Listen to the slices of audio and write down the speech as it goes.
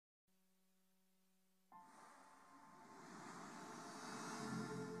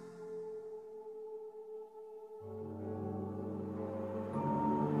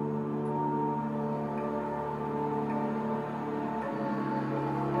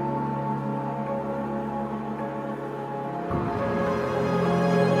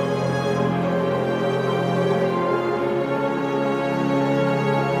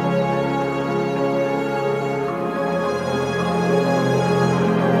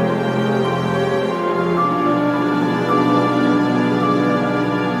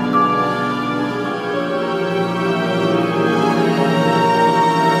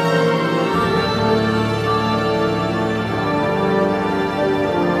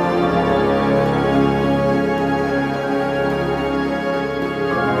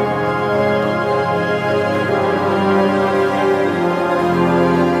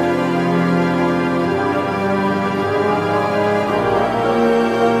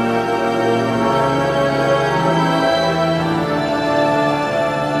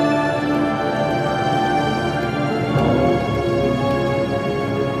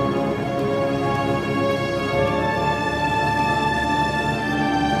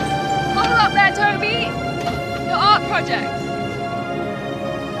project.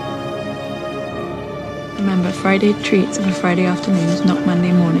 Remember, Friday treats are Friday afternoons, not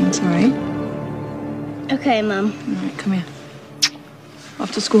Monday mornings, all right? Okay, Mum. All right, come here.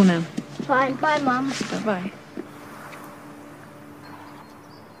 Off to school now. Fine. Bye, Mum. Bye-bye.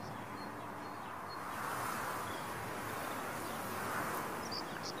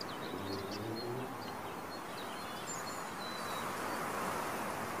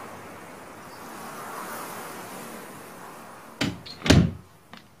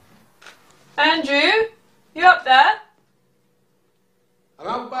 Andrew, you up there? I'm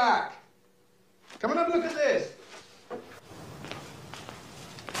out back. Come and have a look at this.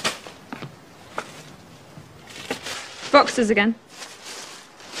 Boxers again.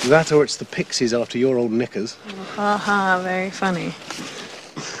 That or it's the Pixies after your old knickers. Ha ha, very funny.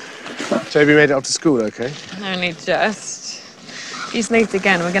 Toby made it up to school, okay? Only just. He's late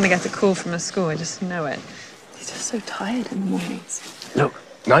again. We're going to get a call from a school. I just know it. He's just so tired in the mornings. Look,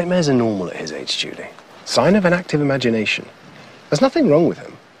 nightmares are normal at his age, Julie. Sign of an active imagination. There's nothing wrong with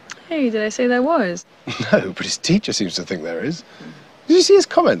him. Hey, did I say there was? No, but his teacher seems to think there is. Did you see his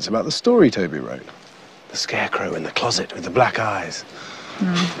comments about the story Toby wrote? The scarecrow in the closet with the black eyes.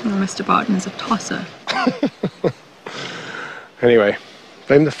 No, Mr. Barton is a tosser. Anyway,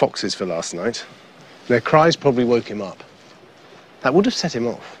 blame the foxes for last night. Their cries probably woke him up. That would have set him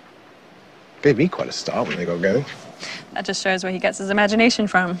off. Gave me quite a start when they got going. That just shows where he gets his imagination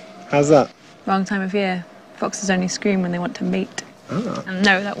from. How's that? Wrong time of year. Foxes only scream when they want to mate. Ah. And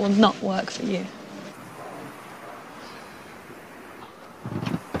no, that will not work for you.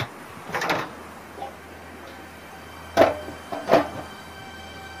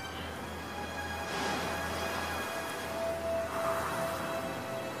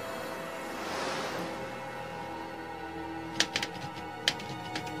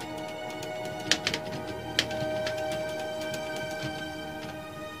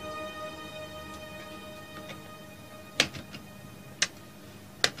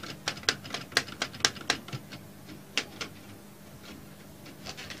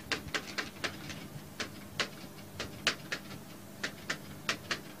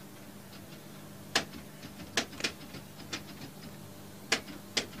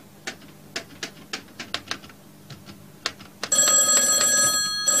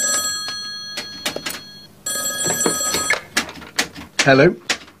 Hello?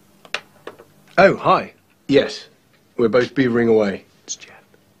 Oh, hi. Yes, we're both beavering away. It's Jeff.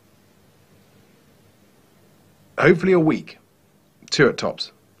 Hopefully a week. 2 at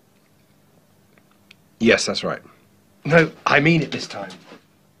tops. Yes, that's right. No, I mean it this time.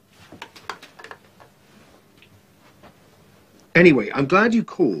 Anyway, I'm glad you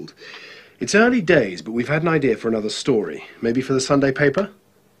called. It's early days, but we've had an idea for another story. Maybe for the Sunday paper?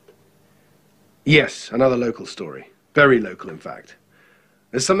 Yes, another local story. Very local, in fact.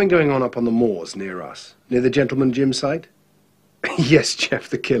 There's something going on up on the moors near us, near the Gentleman Gym site. Yes, Jeff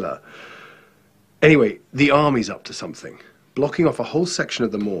the killer. Anyway, the army's up to something, blocking off a whole section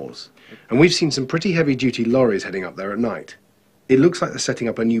of the moors. And we've seen some pretty heavy-duty lorries heading up there at night. It looks like they're setting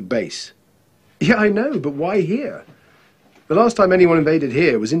up a new base. Yeah, I know, but why here? The last time anyone invaded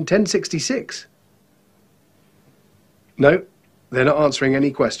here was in 1066. No, they're not answering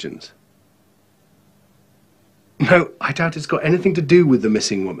any questions. No, I doubt it's got anything to do with the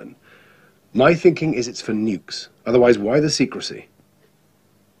missing woman. My thinking is it's for nukes. Otherwise, why the secrecy?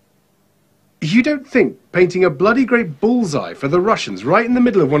 You don't think painting a bloody great bullseye for the Russians right in the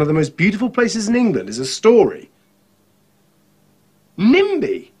middle of one of the most beautiful places in England is a story?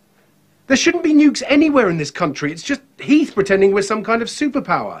 NIMBY! There shouldn't be nukes anywhere in this country. It's just Heath pretending we're some kind of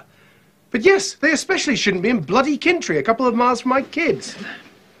superpower. But yes, they especially shouldn't be in bloody Kintry, a couple of miles from my kids.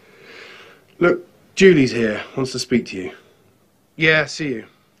 Look, Julie's here, wants to speak to you. Yeah, see you.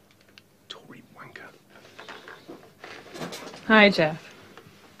 Tory wanker. Hi, Jeff.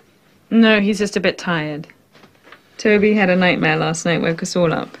 No, he's just a bit tired. Toby had a nightmare last night, woke us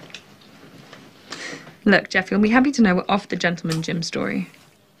all up. Look, Jeff, you'll be happy to know we're off the Gentleman Gym story.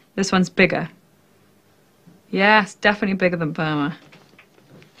 This one's bigger. Yes, definitely bigger than Burma.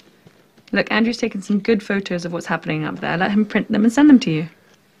 Look, Andrew's taken some good photos of what's happening up there. Let him print them and send them to you.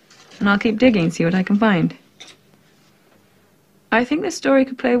 And I'll keep digging, see what I can find. I think this story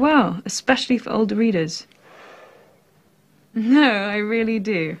could play well, especially for older readers. No, I really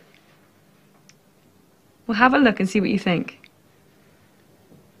do. Well, have a look and see what you think.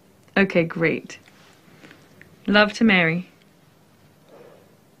 Okay, great. Love to Mary.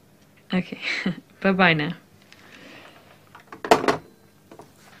 Okay, bye-bye now.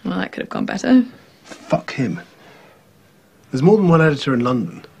 Well, that could have gone better. Fuck him. There's more than one editor in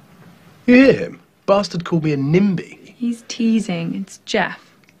London. You hear him? Bastard called me a NIMBY. He's teasing. It's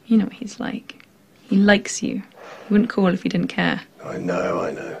Jeff. You know what he's like. He likes you. He wouldn't call if he didn't care. I know,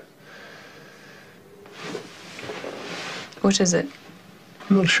 I know. What is it?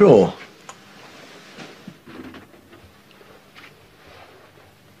 I'm not sure.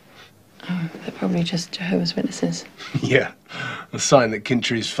 Oh, they're probably just Jehovah's Witnesses. Yeah, a sign that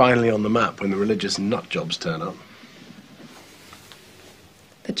Kintry's finally on the map when the religious nut jobs turn up.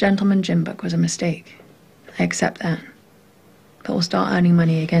 The Gentleman Gym book was a mistake. I accept that. But we'll start earning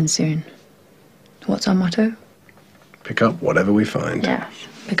money again soon. What's our motto? Pick up whatever we find. Yes.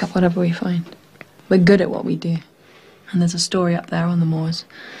 Pick up whatever we find. We're good at what we do. And there's a story up there on the moors.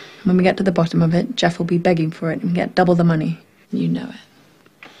 And when we get to the bottom of it, Jeff will be begging for it and get double the money. You know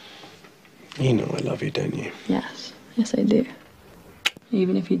it. You know I love you, don't you? Yes. Yes, I do.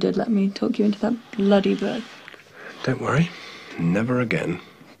 Even if you did let me talk you into that bloody book. Don't worry. Never again.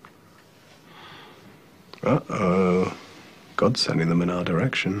 Uh-oh. God's sending them in our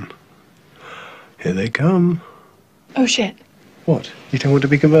direction. Here they come. Oh, shit. What? You don't want to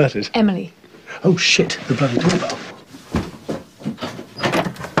be converted? Emily. Oh, shit. The bloody doorbell.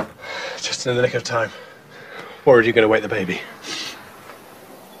 Just in the nick of time. Worried you're going to wake the baby.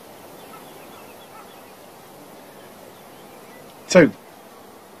 So,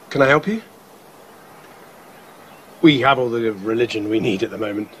 can I help you? We have all the religion we need at the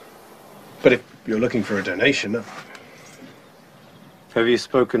moment. But if you're looking for a donation... Have you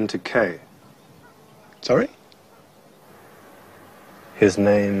spoken to Kay? Sorry? His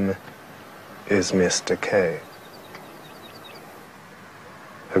name is Mr. Kay.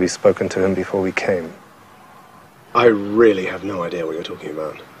 Have you spoken to him before we came? I really have no idea what you're talking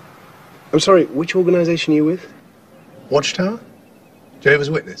about. I'm sorry, which organisation are you with? Watchtower? Jehovah's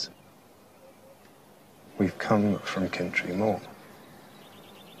Witness? We've come from Kintry Moor.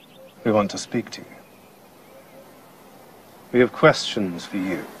 We want to speak to you. We have questions for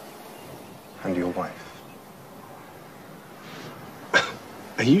you and your wife.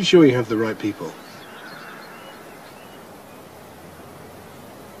 Are you sure you have the right people?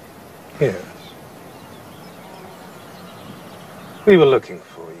 Yes. We were looking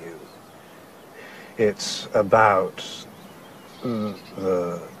for you. It's about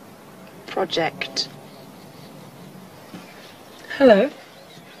the Project. Hello.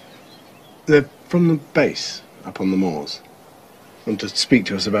 They're from the base up on the moors. Want to speak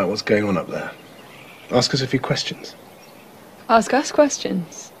to us about what's going on up there. Ask us a few questions. Ask us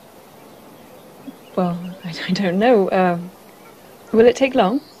questions. Well, I don't know. Will it take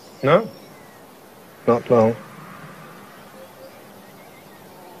long? No, not long.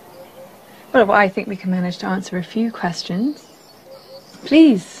 Well, I think we can manage to answer a few questions.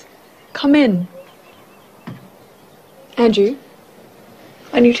 Please, come in. Andrew,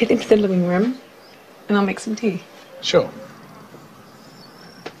 why don't you take them to the living room and I'll make some tea. Sure.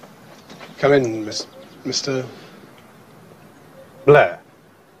 Come in, Mr... Blair.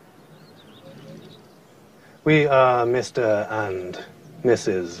 We are Mr. and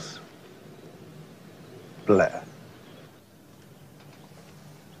Mrs. Blair.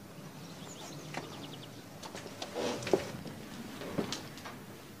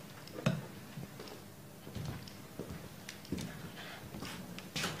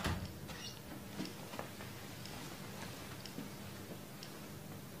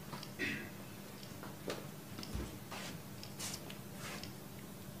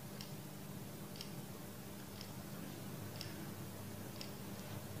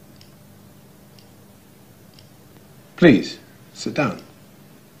 Please, sit down.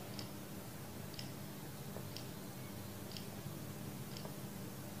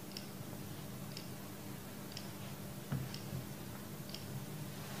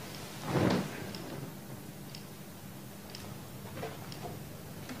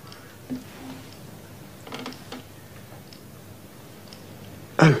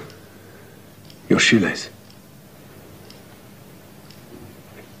 Oh, your shoelace.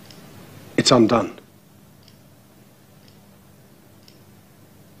 It's undone.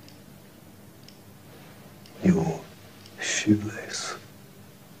 Your shoelace.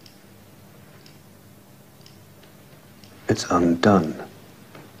 It's undone.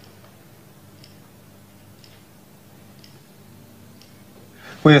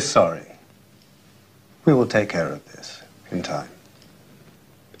 We're sorry. We will take care of this in time.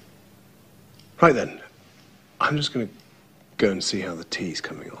 Right then, I'm just going to go and see how the tea's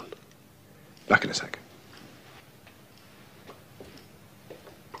coming on. Back in a sec.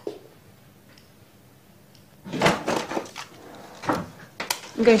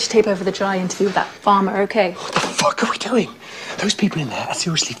 I'm going to tape over the July interview with that farmer, okay? What the fuck are we doing? Those people in there are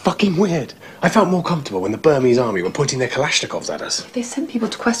seriously fucking weird. I felt more comfortable when the Burmese army were pointing their Kalashnikovs at us. If they sent people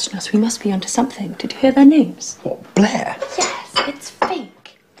to question us, we must be onto something. Did you hear their names? What, Blair? Yes, it's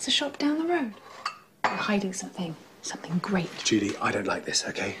fake. It's a shop down the road. They're hiding something. Something great. Judy, I don't like this,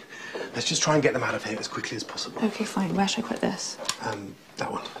 okay? Let's just try and get them out of here as quickly as possible. Okay, fine. Where should I put this?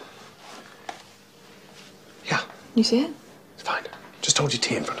 That one. Yeah, You see it? it's fine. Just hold your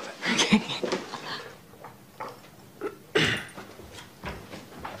tea in front of it. Okay.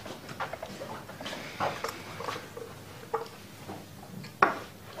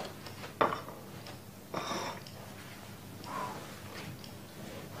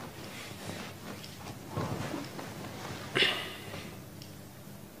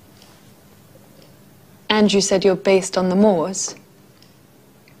 And you said you're based on the moors?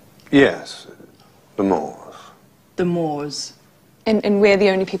 Yes, the Moors. The Moors. And we're the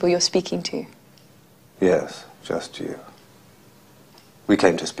only people you're speaking to? Yes, just you. We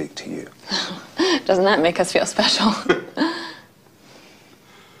came to speak to you. Doesn't that make us feel special?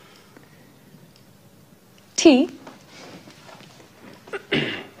 Tea?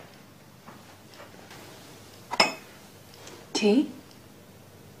 Tea?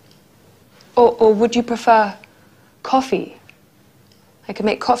 Or would you prefer coffee? I could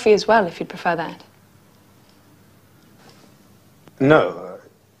make coffee as well if you'd prefer that. No,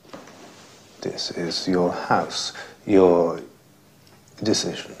 this is your house, your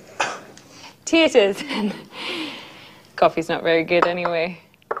decision. Tea it is. Coffee's not very good anyway.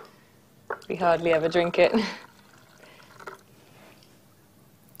 We hardly ever drink it.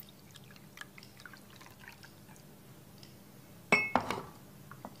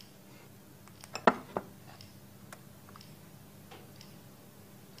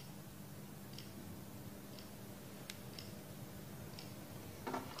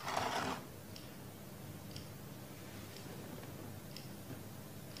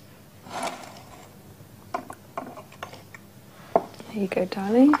 There you go,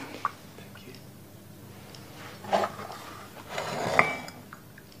 darling. Thank you.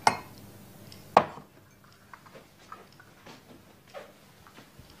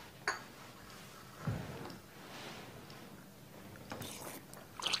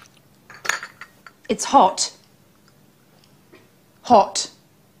 It's hot. Hot.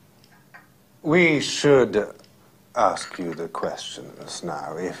 We should ask you the questions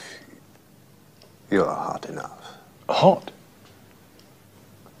now, if you're hot enough. Hot?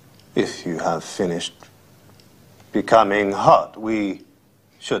 If you have finished becoming hot, we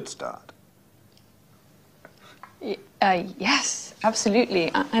should start. Yes,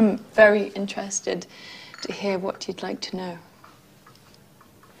 absolutely. I'm very interested to hear what you'd like to know.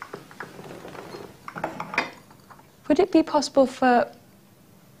 Would it be possible for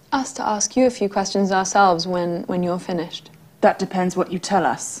us to ask you a few questions ourselves when you're finished? That depends what you tell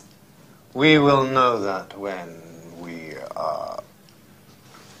us. We will know that when we are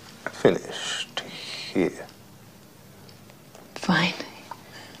finished here. Fine.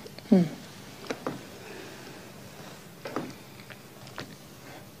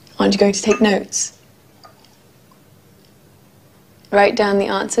 Aren't you going to take notes? Write down the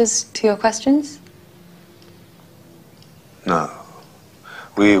answers to your questions? No,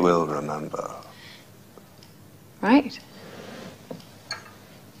 we will remember. Right.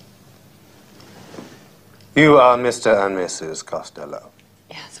 You are Mr. and Mrs. Costello.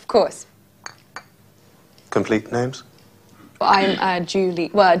 Yes, of course. Complete names? Well, I'm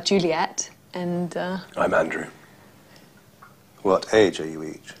Juliet, and I'm Andrew. What age are you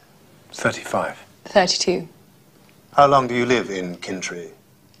each? 35. 32. How long do you live in Kintry?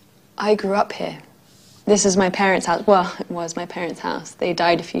 I grew up here. This is my parents' house. Well, it was my parents' house. They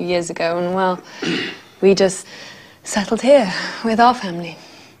died a few years ago, and well, we just settled here with our family.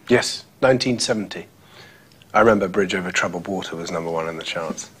 Yes, 1970. I remember Bridge Over Troubled Water was #1 in the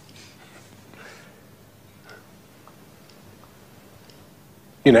charts.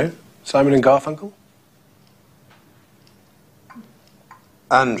 You know, Simon and Garfunkel?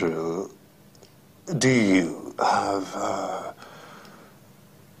 Andrew, do you have a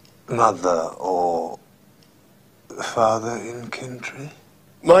mother or father in Kintry?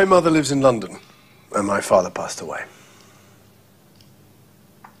 My mother lives in London, and my father passed away.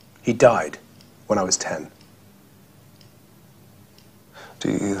 He died when I was 10.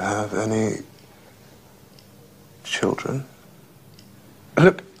 Do you have any children?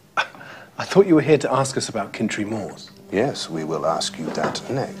 Look, I thought you were here to ask us about Kintry Moors. Yes, we will ask you that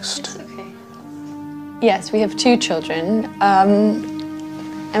next. Okay. Yes, we have 2 children,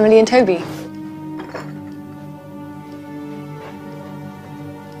 Emily and Toby.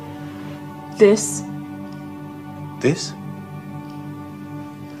 This? This?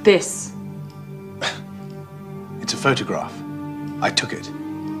 This. It's a photograph. I took it.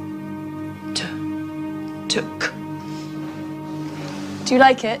 Took. Do you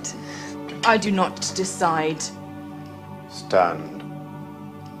like it? I do not decide. Stand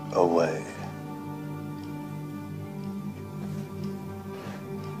away.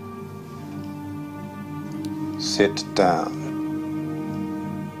 Sit down.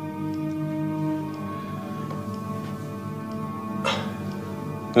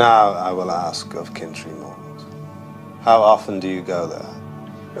 Now I will ask of Kintry Moors. How often do you go there?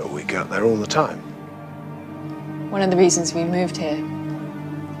 Oh, we go there all the time. One of the reasons we moved here.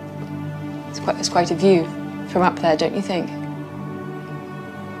 It's quite a view from up there, don't you think?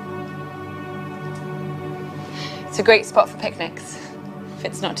 It's a great spot for picnics, if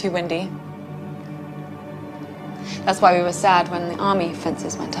it's not too windy. That's why we were sad when the army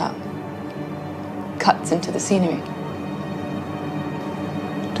fences went up. Cuts into the scenery.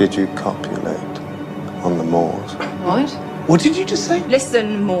 Did you copulate on the moors? What? What did you just say?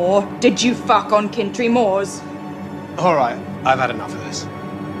 Listen, Moore. Did you fuck on Kintry Moors? All right, I've had enough of this.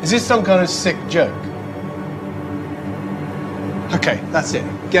 Is this some kind of sick joke? Okay, that's it.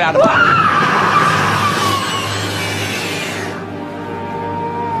 Get out of here.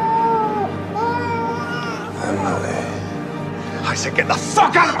 Emily. I said get the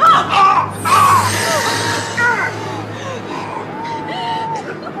fuck out of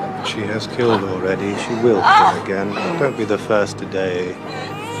She has killed already. She will kill again. Don't be the first today,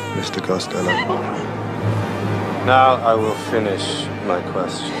 Mr. Costello. Now I will finish my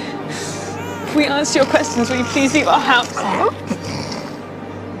question. We answered your questions. Will you please leave our house?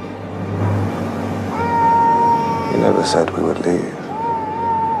 You never said we would leave.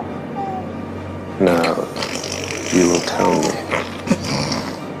 Now, you will tell me.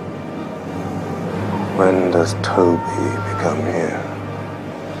 When does Toby become here?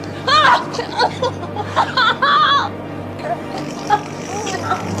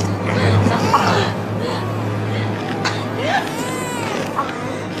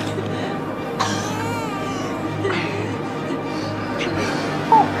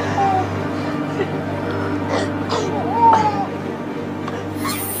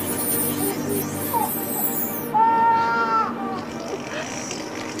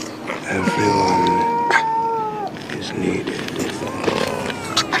 Everyone is needed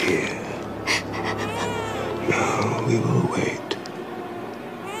here. Now we will wait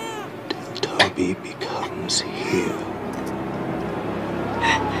till Toby becomes here.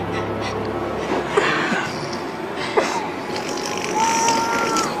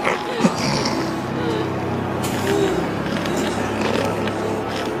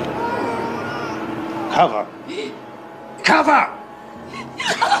 Cover! Cover!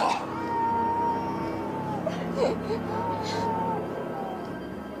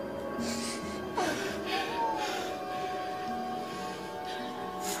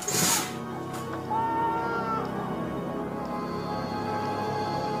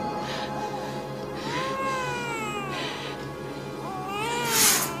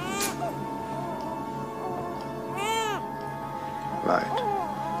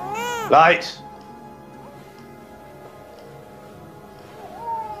 Light. Light!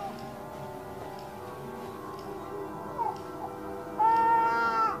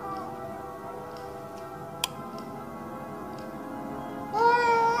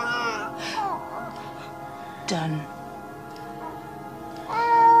 Done.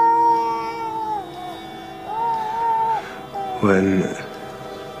 When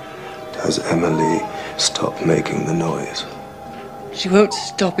does Emily stop making the noise? She won't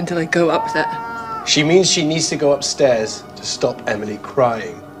stop until I go up there. She means she needs to go upstairs to stop Emily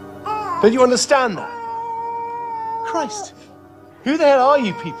crying. Don't you understand that? Christ, who the hell are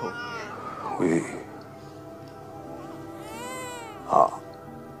you people? We are.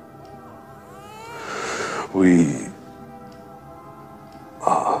 We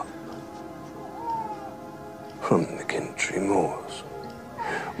are from the Kintry Moors.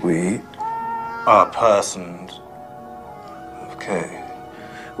 We are persons of K.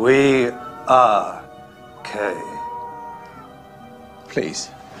 We are K. Please,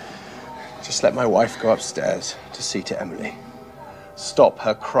 just let my wife go upstairs to see to Emily. Stop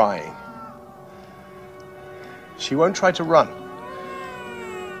her crying. She won't try to run.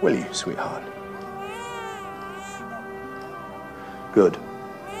 Will you, sweetheart? Good.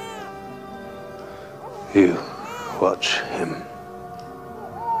 You watch him.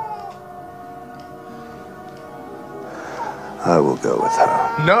 I will go with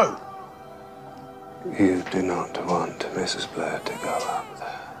her. No! You do not want Mrs. Blair to go up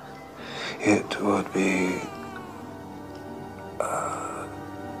there. It would be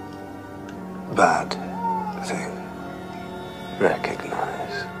bad thing.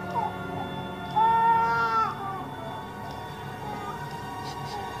 Recognize.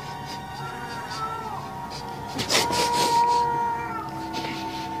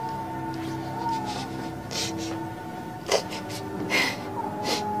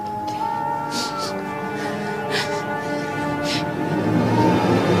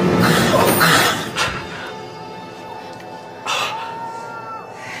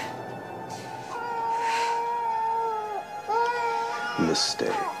 Mistake.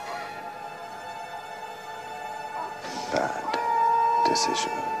 Bad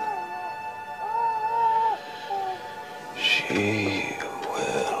decision. She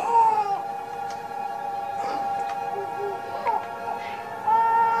will.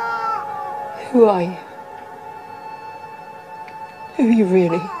 Who are you? Who are you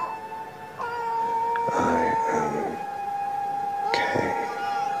really? I am Kay.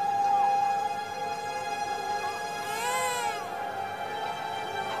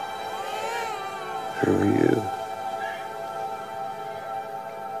 Who are you?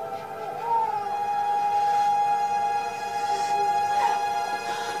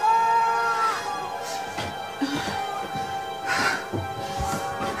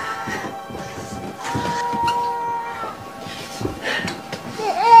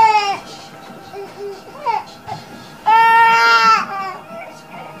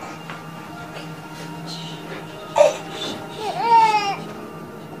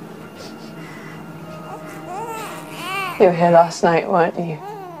 You were here last night, weren't you,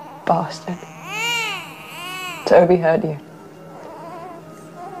 bastard? Toby heard you.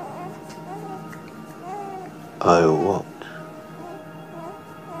 I watch.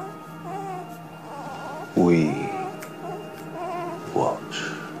 We watch.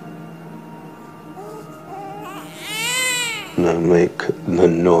 Now make the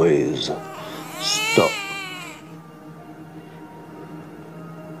noise stop.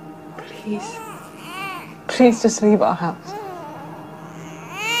 Please. Please just leave our house.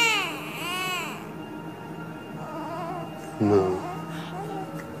 No.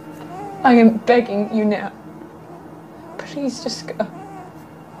 I am begging you now. Please just go.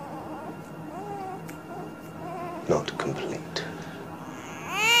 Not complete.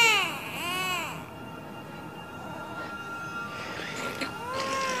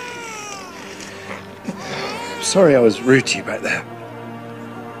 Sorry I was rude to you back there.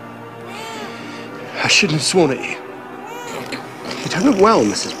 I shouldn't have sworn at you. You don't look well,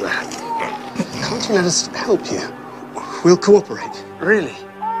 Mrs. Blair. Can't you let us help you? We'll cooperate. Really?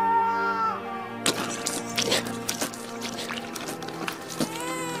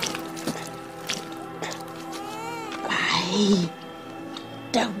 I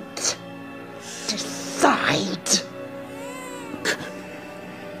don't decide.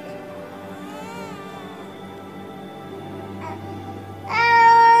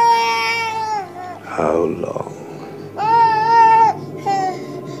 How long?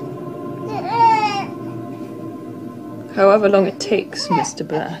 However long it takes, Mr.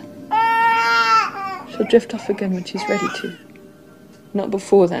 Blair. She'll drift off again when she's ready to. Not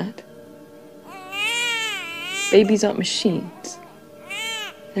before that. Babies aren't machines.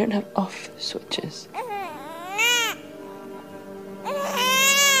 They don't have off switches.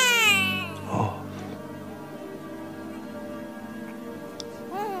 Off.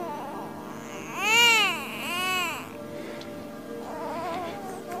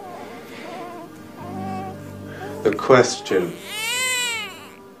 The question.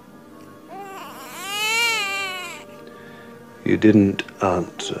 You didn't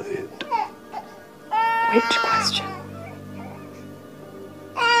answer it. Which question?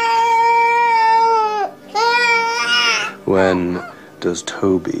 When does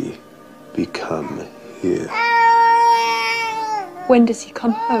Toby become here? When does he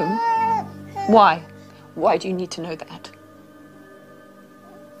come home? Why? Why do you need to know that?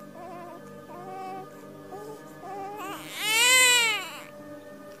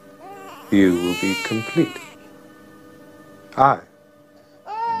 You will be complete. I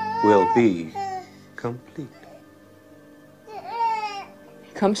will be complete.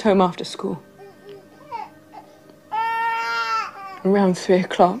 He comes home after school. Around 3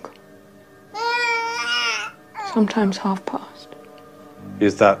 o'clock. Sometimes 1:30.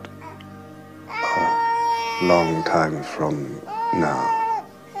 Is that a long time from now?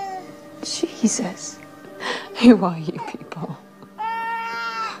 Jesus. Who are you people?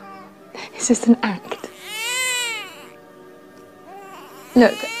 Is this an act?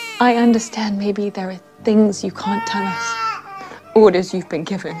 Look, I understand maybe there are things you can't tell us. Orders you've been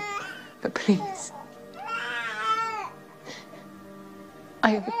given. But please.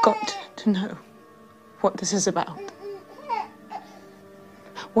 I have got to know what this is about.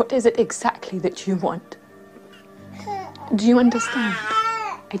 What is it exactly that you want? Do you understand?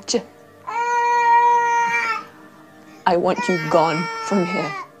 I want you gone from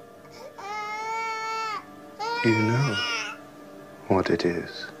here. You know what it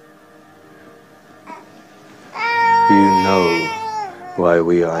is. You know why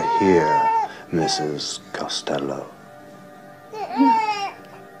we are here, Mrs. Costello.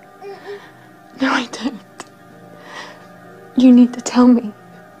 No, I don't. You need to tell me.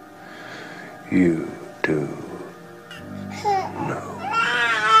 You do know.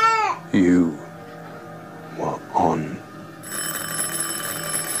 You were on.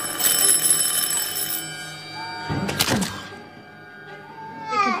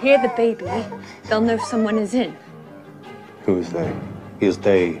 They can hear the baby. They'll know someone is in. Who is they? Is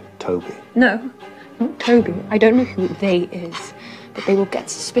they Toby? No, not Toby. I don't know who they is. But they will get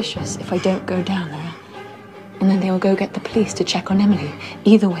suspicious if I don't go down there. And then they will go get the police to check on Emily.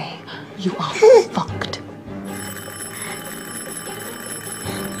 Either way, you are fucked.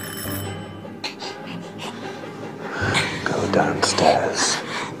 Go downstairs.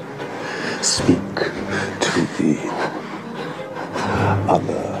 Speak to the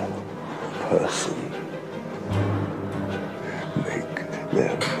other person. Make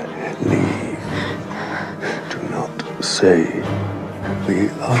them leave. Do not say we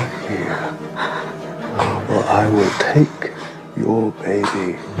are here, or I will take your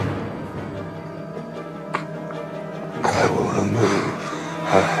baby. I will remove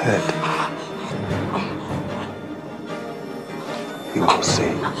her head. You will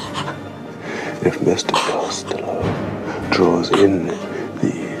see. If Mr. Costello draws in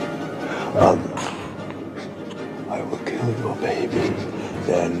the other, I will kill your baby.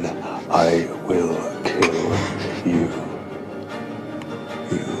 Then I will kill you.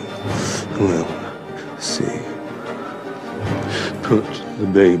 You will see. Put the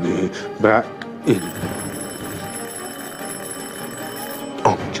baby back in.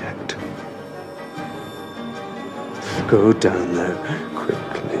 Object. Go down there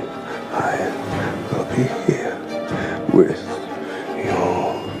quickly. I will be here with your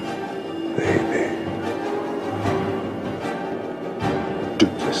baby. Do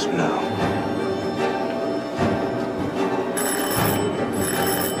this now.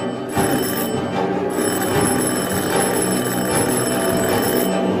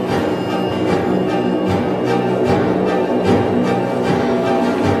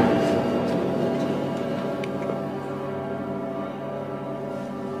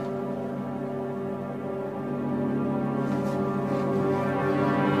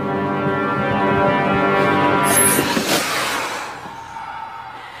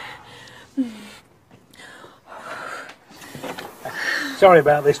 Sorry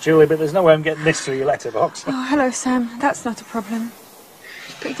about this, Julie, but there's no way I'm getting this through your letterbox. Oh, hello, Sam. That's not a problem.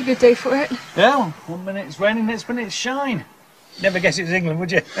 Picked a good day for it. Yeah, well, one minute it's raining, next minute it's shine. Never guess it's England,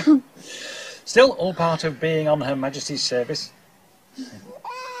 would you? Still, all part of being on Her Majesty's service.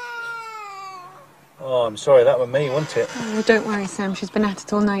 Oh, I'm sorry, that was me, wasn't it? Oh, don't worry, Sam. She's been at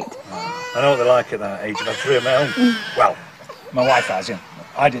it all night. Oh, I know what they're like at that age. I've had 3 of my own. Well, my wife has, yeah.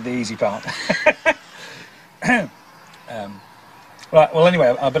 I did the easy part. Right, well, anyway,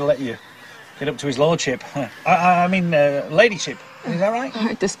 I better let you get up to his lordship. I mean, ladyship. Is that right?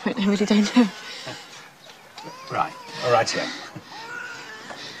 At this point, I really don't know. Right, all right, yeah.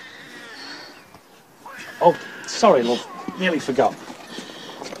 Oh, sorry, love. Nearly forgot.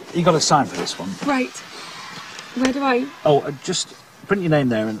 You got to sign for this one. Right. Where do I... Oh, just print your name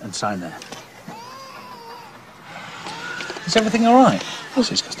there and sign there. Is everything all right,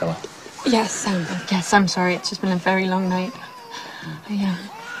 Mrs. Costello? Yes, Sam. Yes, I'm sorry. It's just been a very long night. I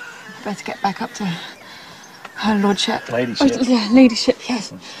better get back up to her lordship. Ladyship. Oh, yeah, ladyship,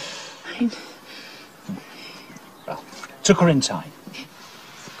 yes. Well, took her in time.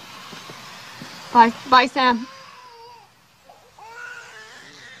 Bye. Bye, Sam.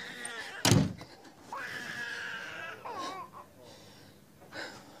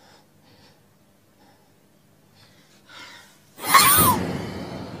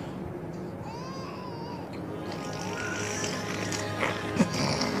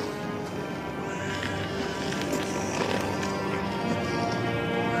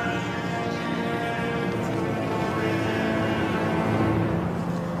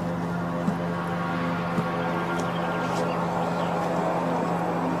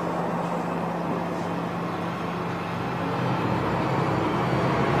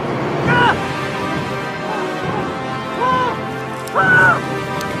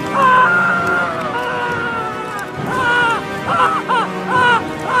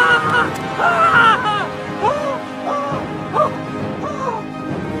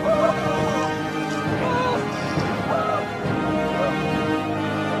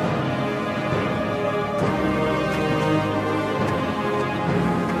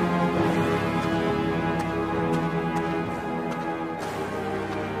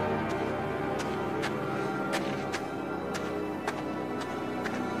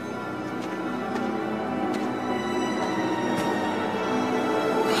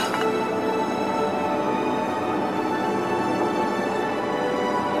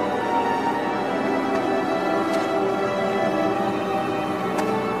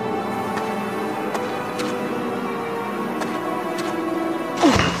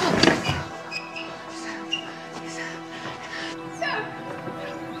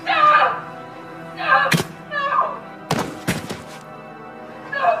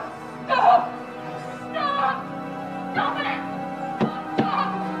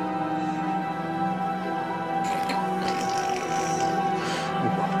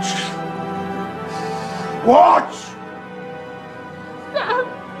 Watch! Sam!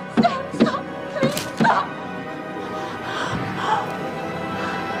 Sam, stop! Please stop!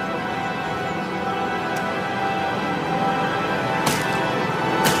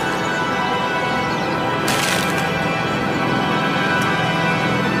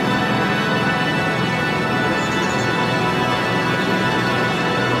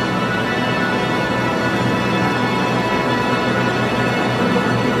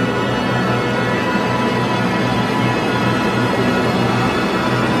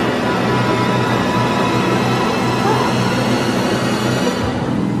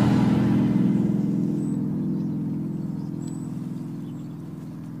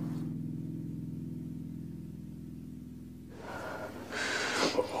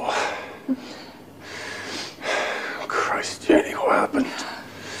 Christ, Jenny, what happened?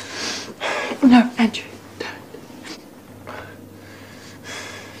 No, Andrew,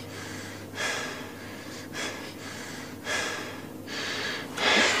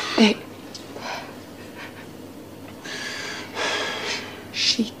 don't.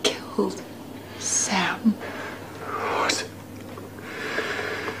 She killed Sam. What?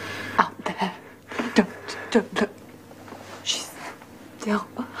 Out there. Don't look. She's still.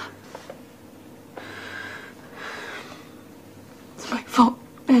 It's my fault,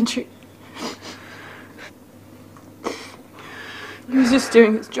 Andrew. He was just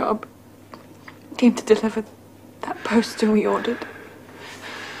doing his job. Came to deliver that poster we ordered.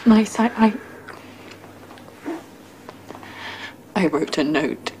 Nice, I wrote a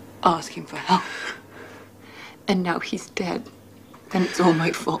note asking for help. And now he's dead. Then it's all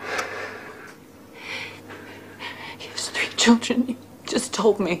my fault. He has 3 children. He just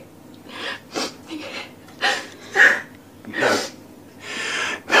told me. No.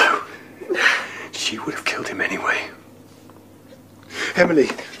 No. She would have killed him anyway. Emily.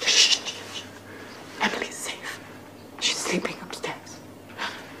 Shh. Emily's safe. She's sleeping upstairs.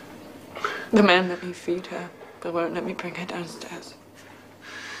 The man let me feed her, but won't let me bring her downstairs.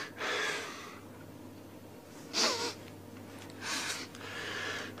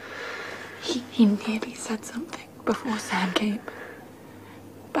 He nearly said something before Sam came,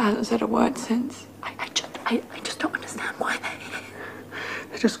 but hasn't said a word since. I just don't understand why they're here.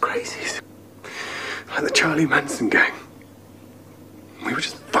 They're just crazies. Like the Charlie Manson gang. We were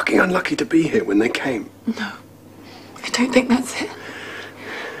just fucking unlucky to be here when they came. No, I don't think that's it.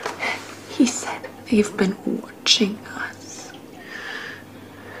 He said they've been watching us.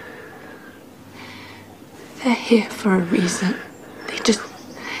 They're here for a reason.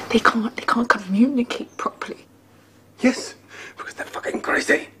 They can't communicate properly. Yes, because they're fucking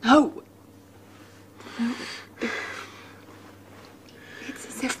crazy. No. It's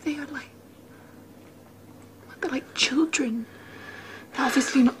as if they're like children. They're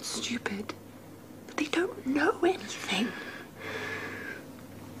obviously not stupid, but they don't know anything.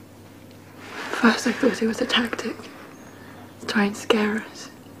 First I thought it was a tactic. To try and scare us.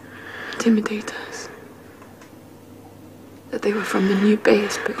 Intimidate us. That they were from the new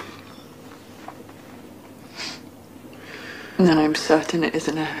base, but... And then I'm certain it is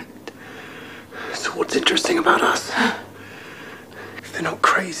an act. So what's interesting about us? If they're not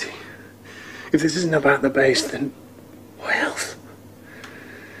crazy, if this isn't about the base, then what else?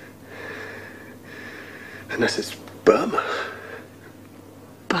 Unless it's Burma.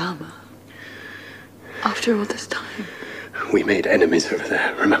 Burma? After all this time? We made enemies over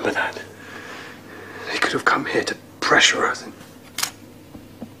there, remember that? They could have come here to pressure us.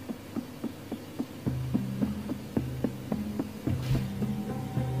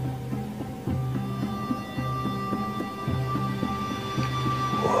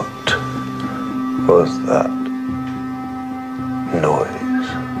 What was that noise?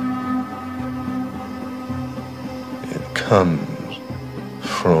 It comes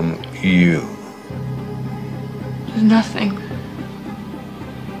from you. There's nothing.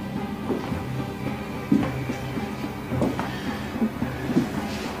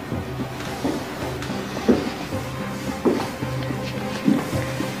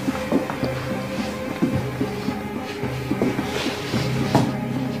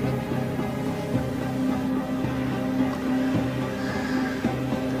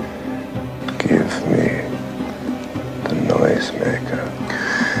 Give me the noisemaker.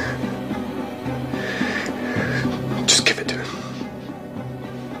 Just give it to him.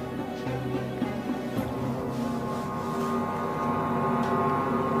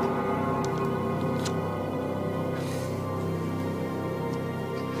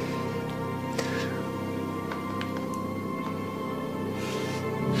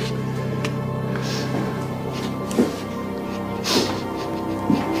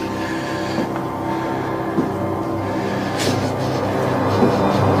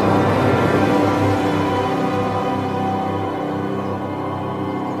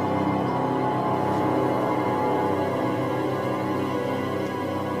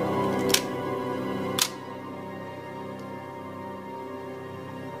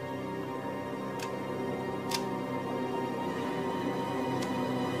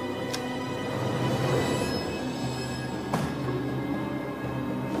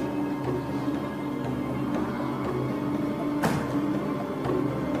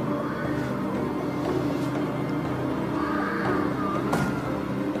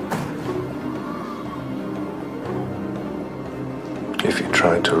 If you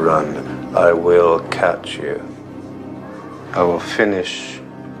try to run, I will catch you. I will finish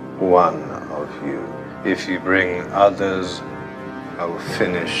one of you. If you bring others, I will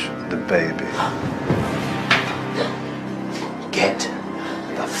finish the baby. Get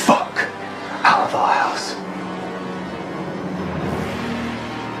the fuck out of our house.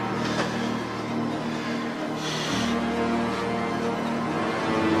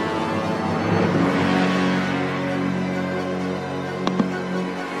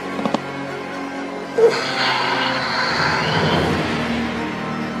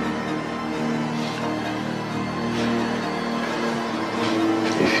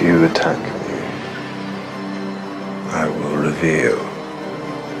 If you attack me, I will reveal.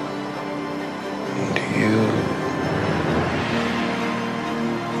 And you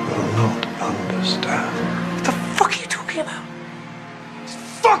will not understand. What the fuck are you talking about? Just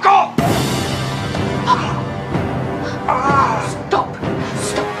fuck off! Stop!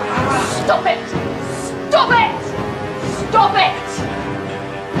 Stop! Stop it! Stop it! Stop it!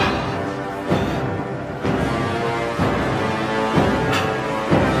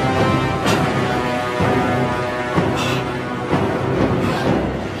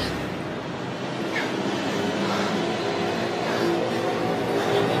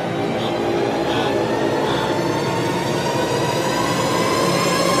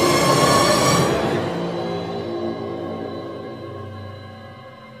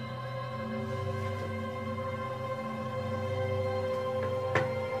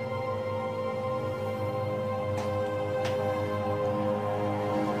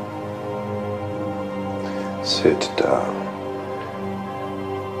 Sit down.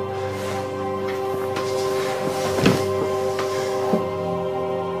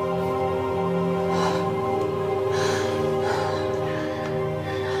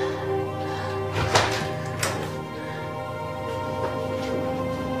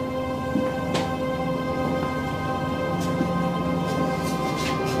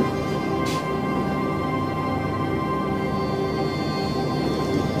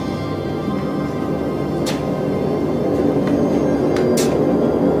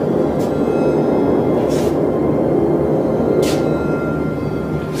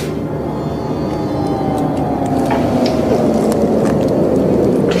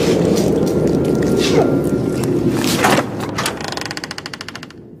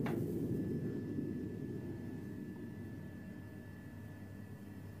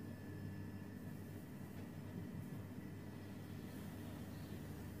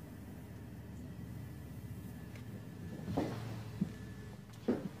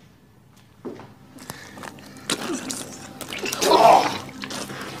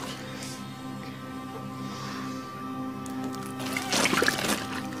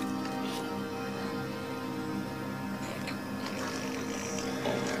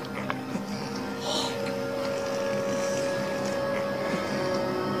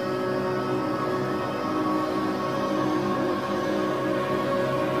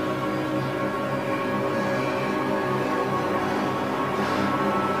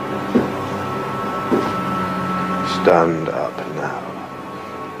 Stand up now.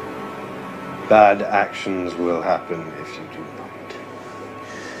 Bad actions will happen if you do not.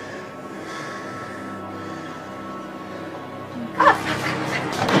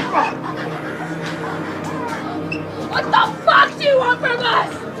 What the fuck do you want from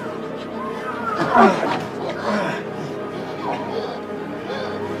us?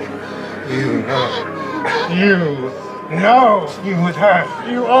 You know you was hurt.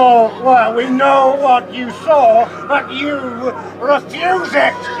 You all were. We know what you saw, but you refuse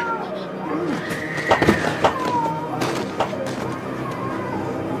it.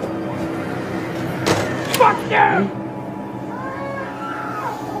 Fuck you!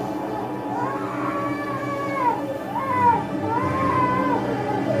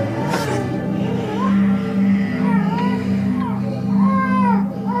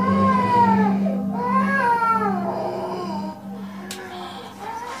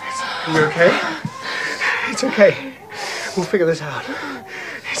 You okay? It's okay. We'll figure this out.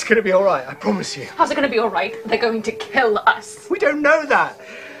 It's gonna be all right, I promise you. How's it gonna be alright? They're going to kill us. We don't know that.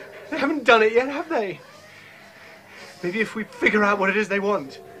 They haven't done it yet, have they? Maybe if we figure out what it is they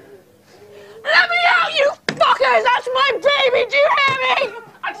want. Let me out, you fuckers! That's my baby, do you hear me?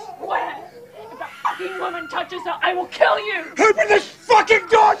 I swear, if that fucking woman touches her, I will kill you! Open this fucking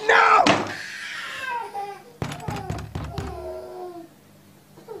door now!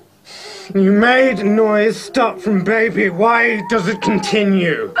 You made a noise stop from baby. Why does it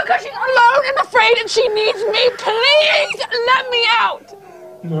continue? Because she's alone and afraid and she needs me. Please, let me out!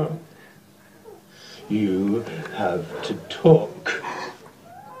 No. You have to talk.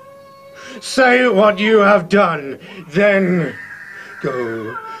 Say what you have done, then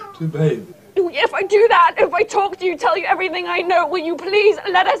go to baby. If I do that, if I talk to you, tell you everything I know, will you please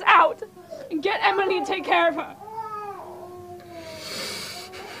let us out? And get Emily and take care of her.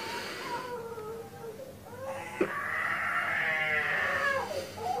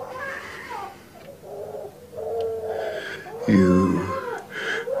 You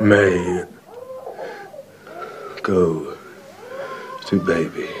may go to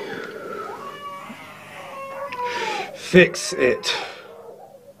baby. Fix it.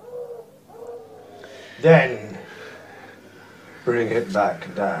 Then Bring it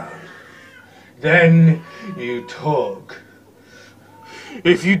back down. Then you talk.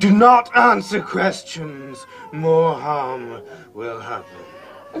 If you do not answer questions, more harm will happen.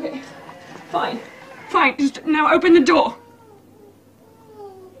 Okay, fine. Fine, just now open the door.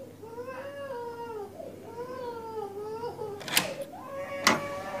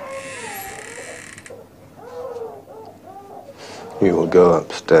 You will go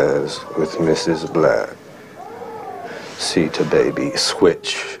upstairs with Mrs. Blair. See to baby,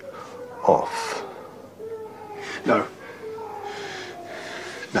 switch off. No.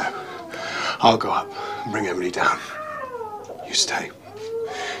 No. I'll go up and bring Emily down. You stay.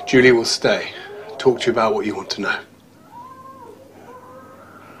 Julie will stay. Talk to you about what you want to know.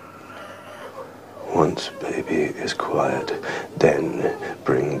 Once baby is quiet, then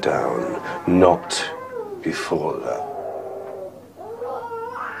bring down, not before that.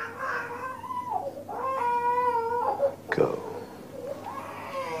 Go.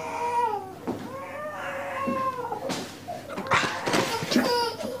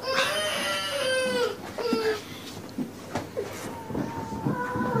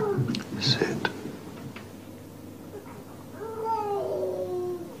 Sit.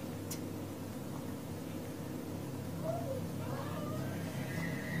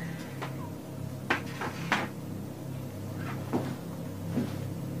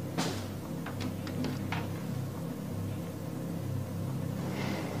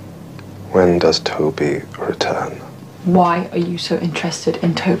 When does Toby return? Why are you so interested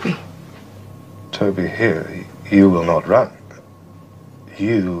in Toby? Toby here, you will not run.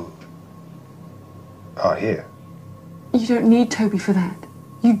 You are here. You don't need Toby for that.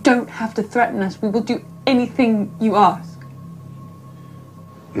 You don't have to threaten us. We will do anything you ask.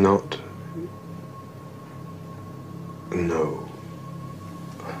 Not. No.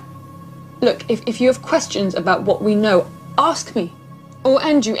 Look, if you have questions about what we know, ask me. Or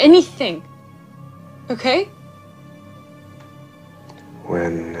Andrew, anything. Okay?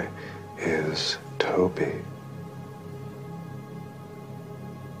 When is Toby?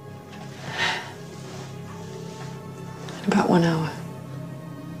 About 1 hour.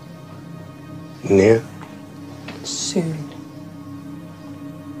 Near? Soon.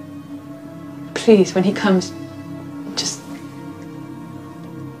 Please, when he comes,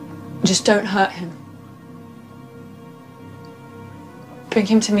 just don't hurt him. Bring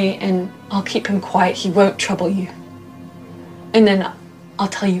him to me and I'll keep him quiet. He won't trouble you. And then I'll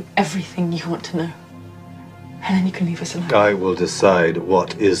tell you everything you want to know. And then you can leave us alone. I will decide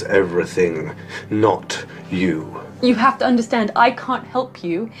what is everything, not you. You have to understand, I can't help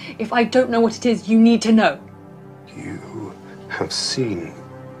you if I don't know what it is you need to know. You have seen.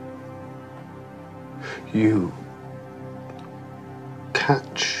 You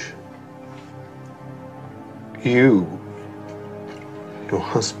catch. You. Your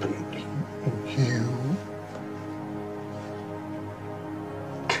husband. You.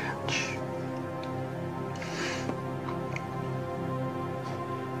 Catch.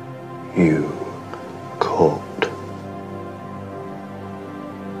 You caught.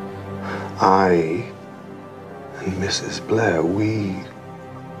 I and Mrs. Blair, we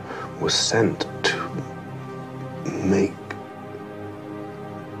were sent to make,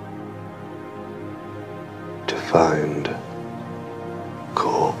 to find,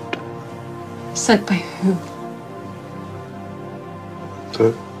 caught. Sent by who?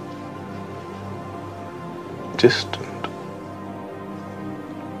 The distant.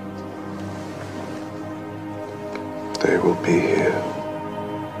 They will be here.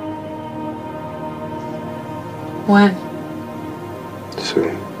 When?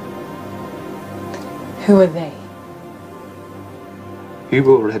 Soon. Who are they? You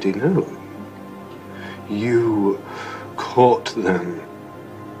already know. You caught them.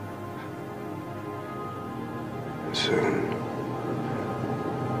 Soon,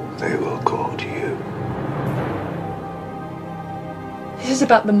 they will court you. This is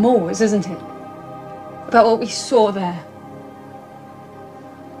about the Moors, isn't it? About what we saw there.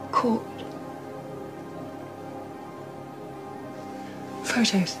 Caught.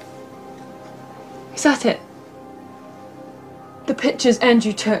 Photos. Is that it? The pictures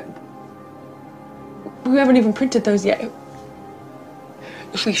Andrew took. We haven't even printed those yet.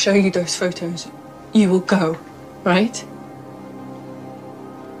 If we show you those photos, you will go, right?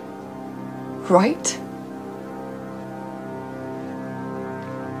 Right?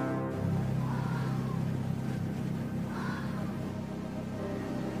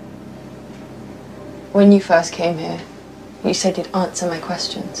 When you first came here, you said you'd answer my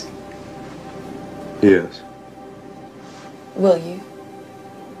questions. Yes. Will you?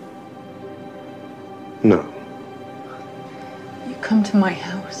 No. You come to my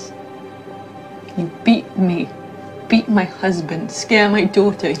house. You beat me, beat my husband, scare my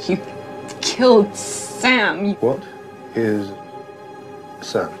daughter. You killed Sam. You... What is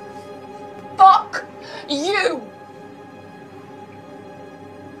Sam? Fuck you!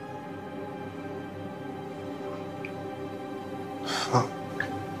 Fuck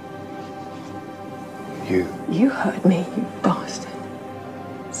you. You heard me, you bastard.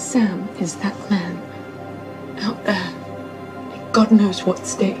 Sam is that man out there in God knows what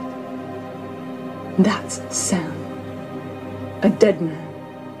state. That's Sam. A dead man.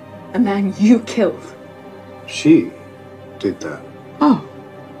 A man you killed. She did that. Oh,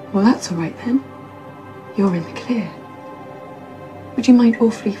 well that's all right then. You're in the clear. Would you mind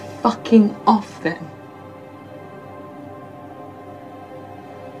awfully fucking off then?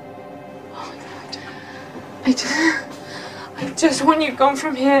 Oh my God. I just want you gone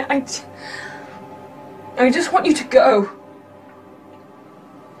from here. I just want you to go.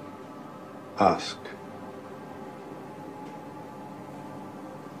 Ask.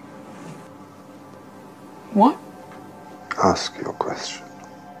 What? Ask your question.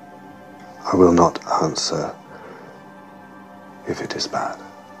 I will not answer if it is bad.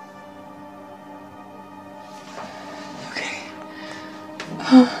 Okay.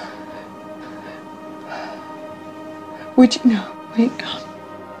 Would you know? Wait, God.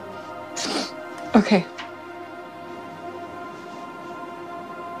 Okay.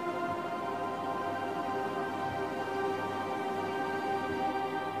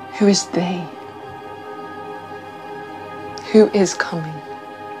 Who is they? Who is coming?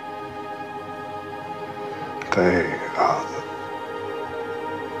 They are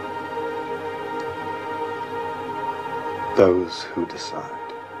those who decide.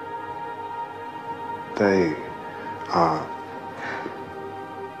 They are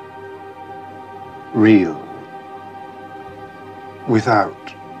real without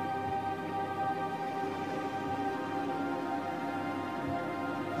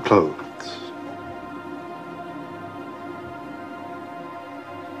clothes.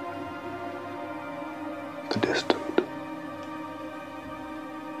 The distant.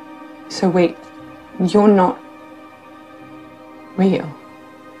 So wait, you're not real?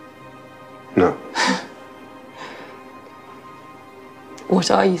 No. What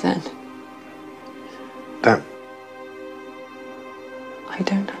are you then? Them. I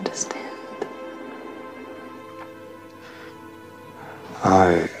don't understand.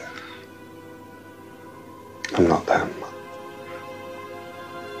 I am not them.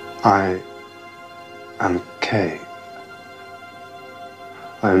 I am Kay.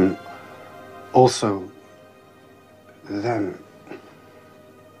 I'm also them.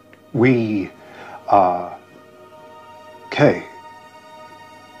 We are Kay.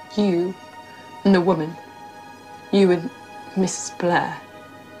 You and the woman. You and Mrs. Blair.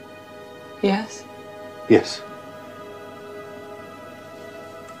 Yes? Yes.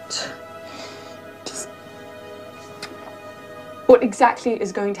 Just... What exactly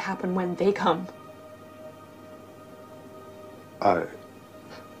is going to happen when they come? I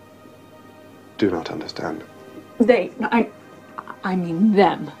do not understand. They... I mean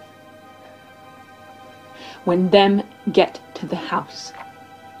them. When them get to the house,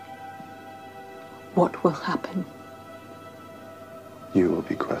 what will happen? You will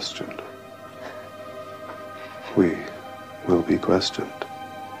be questioned. We will be questioned.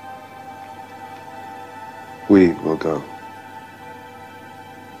 We will go.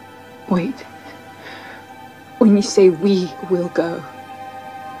 Wait. When you say we will go,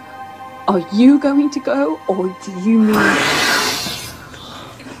 are you going to go, or do you mean...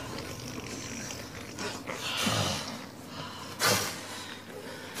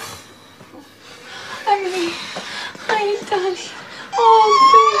 Daddy.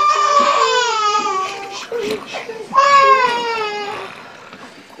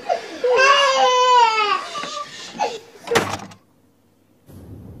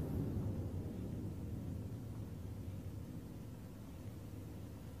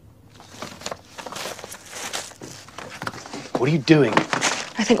 What are you doing?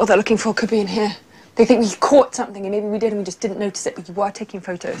 I think what they're looking for could be in here. They think we caught something, and maybe we did and we just didn't notice it, but you were taking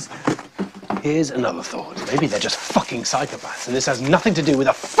photos. Here's another thought. Maybe they're just fucking psychopaths, and this has nothing to do with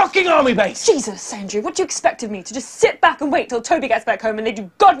a fucking army base! Jesus, Andrew, what do you expect of me? To just sit back and wait till Toby gets back home and they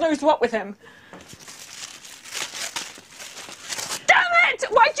do God knows what with him? Damn it!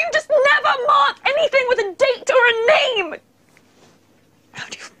 Why do you just never mark anything with a date or a name? How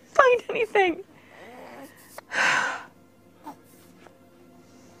do you find anything?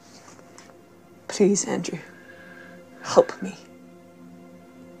 Please, Andrew, help me.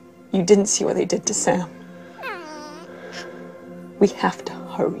 You didn't see what they did to Sam. We have to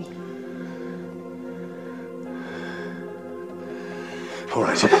hurry. All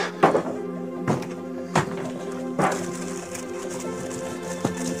right.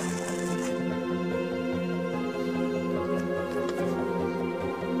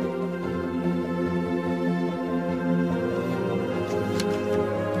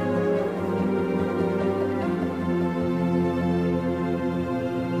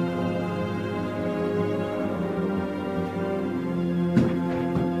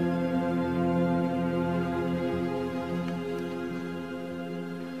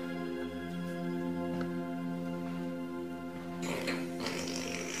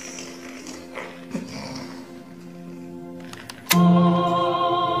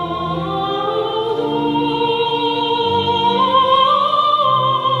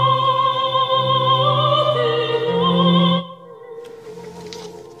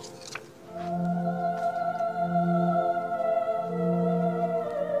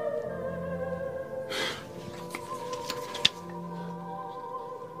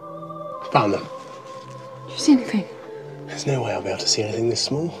 Found them. You see anything? There's no way I'll be able to see anything this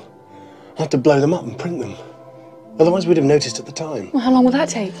small. I'll have to blow them up and print them. Otherwise we'd have noticed at the time. Well, how long will that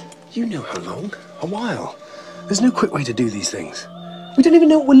take? You know how long. A while. There's no quick way to do these things. We don't even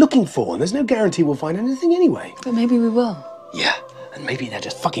know what we're looking for, and there's no guarantee we'll find anything anyway. But maybe we will. Yeah, and maybe they're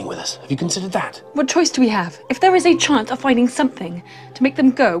just fucking with us. Have you considered that? What choice do we have? If there is a chance of finding something to make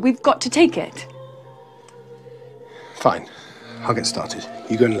them go, we've got to take it. Fine. I'll get started.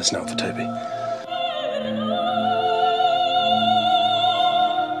 You go and listen out for Toby.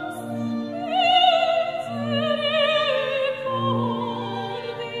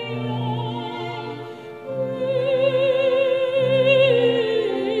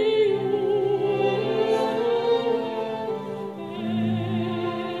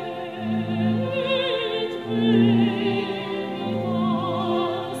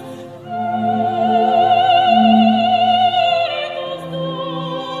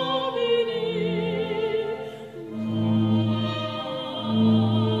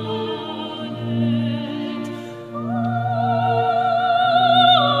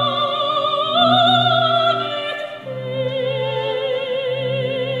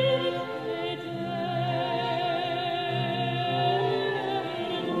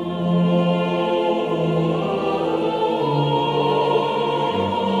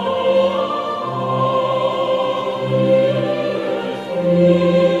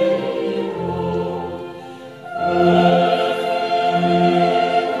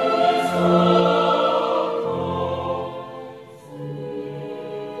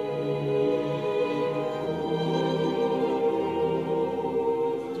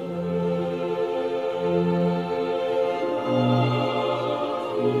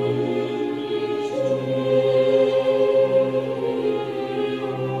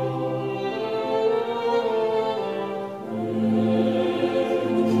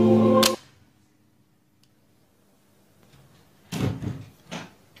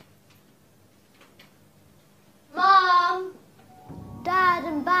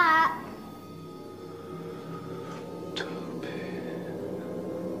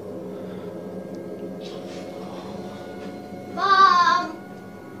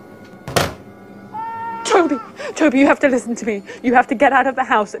 Toby, you have to listen to me. You have to get out of the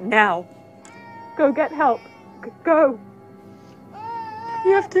house now. Go get help. Go.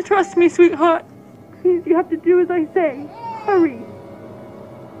 You have to trust me, sweetheart. Please, you have to do as I say. Hurry.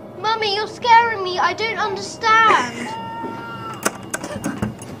 Mummy, you're scaring me. I don't understand.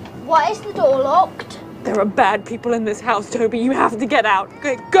 Why is the door locked? There are bad people in this house, Toby. You have to get out.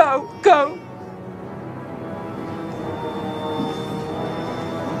 Okay, go.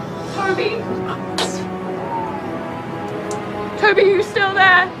 Toby! Toby, you still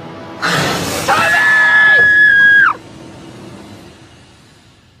there? Toby!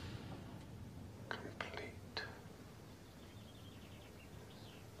 Complete.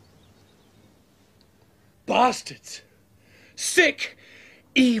 Bastards! Sick,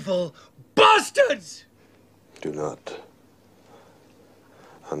 evil bastards! Do not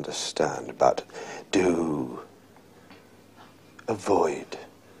understand, but do avoid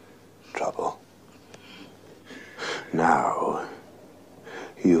trouble. Now,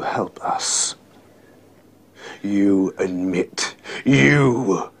 you help us. You admit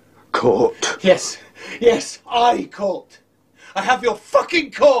you caught. Yes, I caught. I have your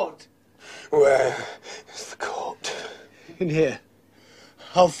fucking court. Where is the court? In here.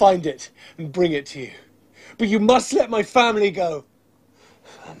 I'll find it and bring it to you. But you must let my family go.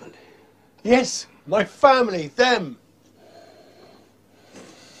 Family? Yes, my family, them.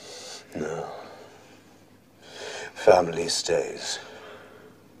 No. Family stays.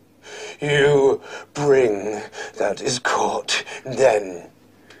 You bring that is caught, then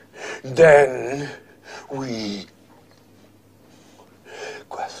we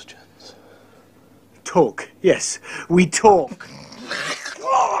questions. Talk, yes, we talk.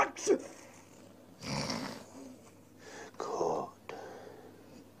 Court.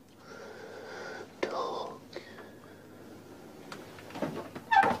 Talk.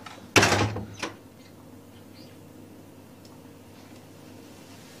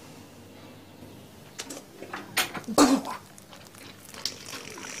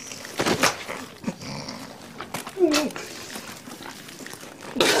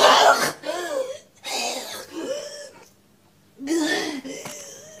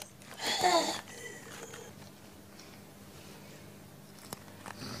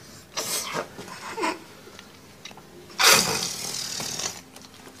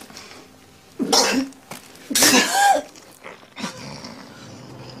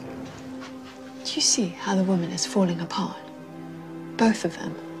 Do you see how the woman is falling apart? Both of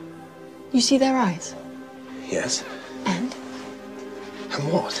them. You see their eyes? Yes. And?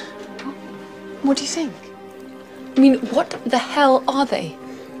 And what? What do you think? I mean, what the hell are they?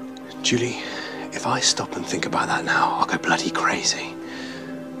 Julie, if I stop and think about that now, I'll go bloody crazy.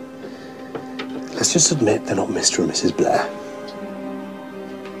 Let's just admit they're not Mr. and Mrs. Blair.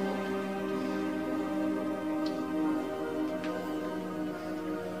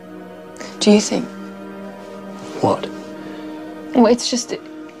 Do you think? What? Well, it's just,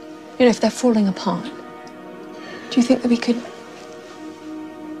 if they're falling apart, do you think that we could,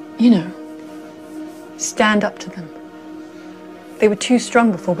 stand up to them? They were too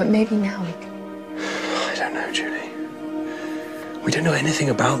strong before, but maybe now we can. I don't know, Julie. We don't know anything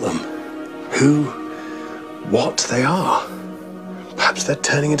about them. Who, what they are. Perhaps they're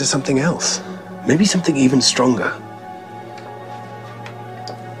turning into something else. Maybe something even stronger.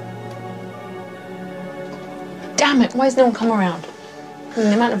 Damn it, why has no one come around? I mean,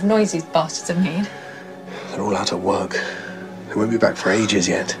 the amount of noise these bastards have made. They're all out at work. They won't be back for ages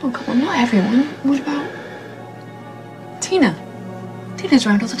yet. Oh, come on, not everyone. What about Tina? Tina's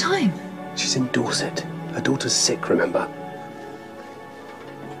around all the time. She's in Dorset. Her daughter's sick, remember?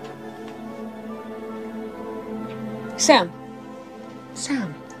 Sam.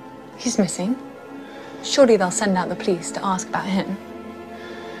 He's missing. Surely they'll send out the police to ask about him.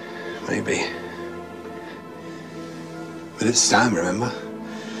 Maybe. But it's Sam, remember?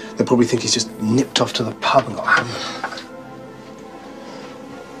 They'll probably think he's just nipped off to the pub and got hammered.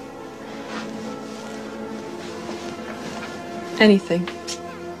 Anything.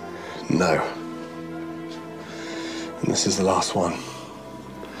 No. And this is the last one.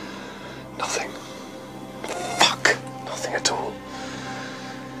 Nothing. Fuck. Nothing at all.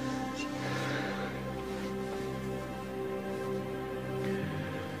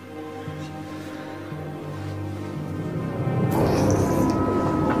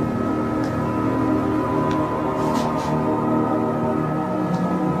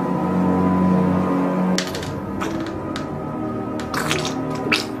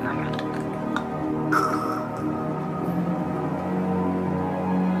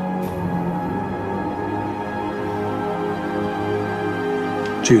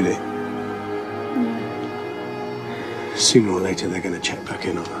 Julie. Sooner or later, they're going to check back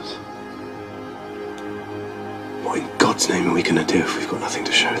in on us. What in God's name are we going to do if we've got nothing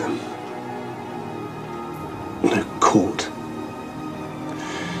to show them? No court.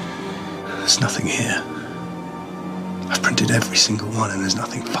 There's nothing here. I've printed every single one and there's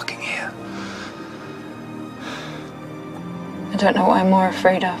nothing fucking here. I don't know what I'm more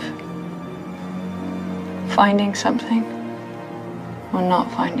afraid of. Finding something or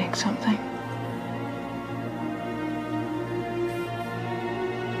not finding something.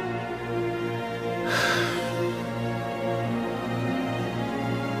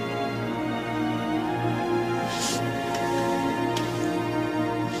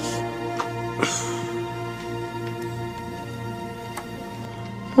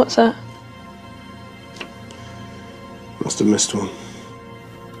 What's that? Must have missed one.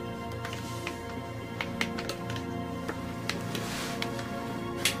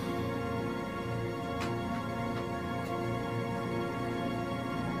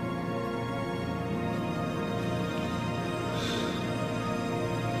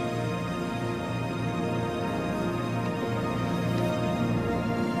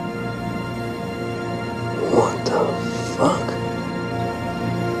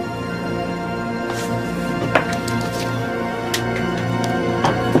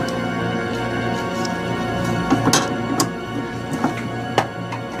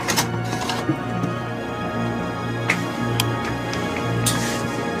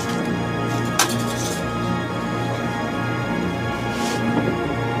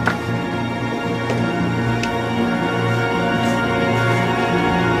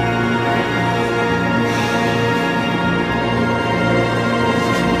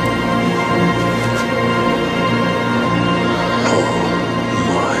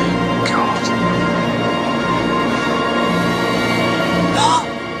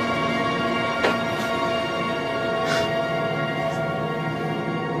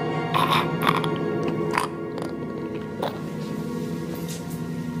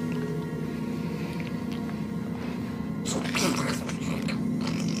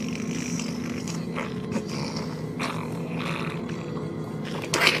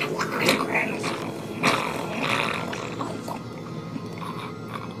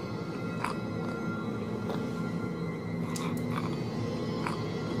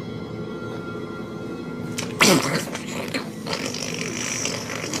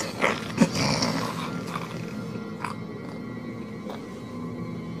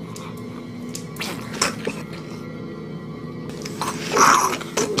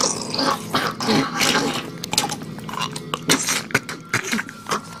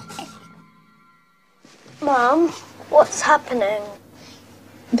 Mum, what's happening?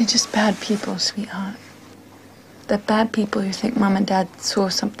 They're just bad people, sweetheart. They're bad people who think Mum and Dad saw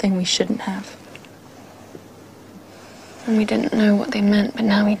something we shouldn't have. And we didn't know what they meant, but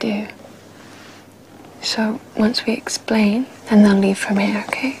now we do. So, once we explain, then they'll leave from here,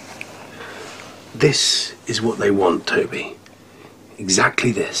 okay? This is what they want, Toby.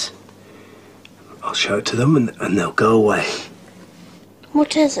 Exactly this. I'll show it to them and they'll go away.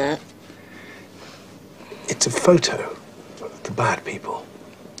 What is it? It's a photo of the bad people.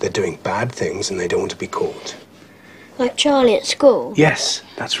 They're doing bad things and they don't want to be caught. Like Charlie at school? Yes,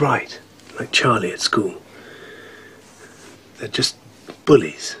 that's right. Like Charlie at school. They're just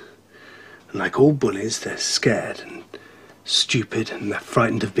bullies. And like all bullies, they're scared and stupid and they're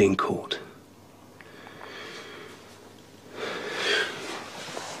frightened of being caught.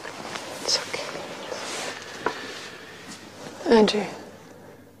 It's okay. Andrew.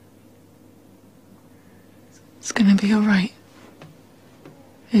 It's gonna be all right.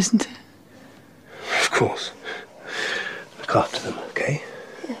 Isn't it? Of course. Look after them, okay?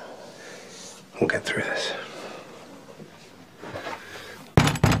 Yeah. We'll get through this.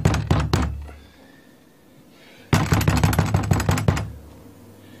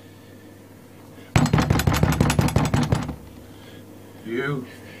 You?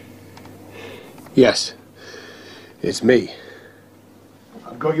 Yes. It's me.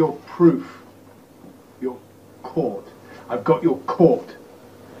 I've got your proof. Your court. I've got your court.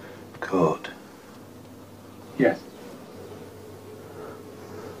 Court? Yes.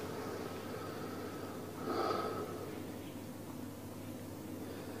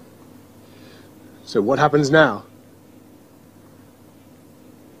 So what happens now?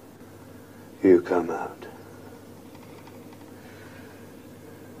 You come out.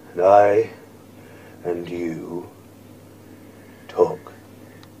 And I and you talk.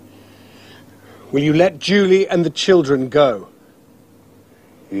 Will you let Julie and the children go?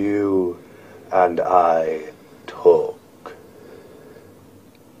 You and I talk.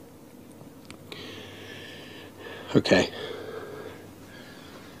 Okay.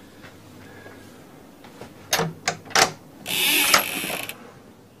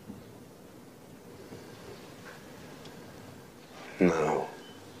 No.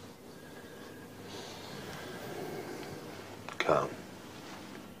 Come.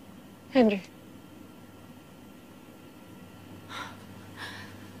 Andrew.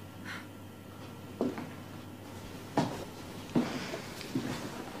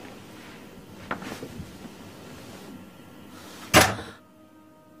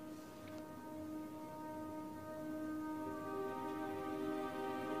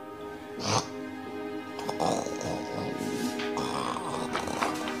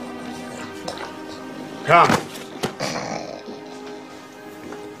 Come.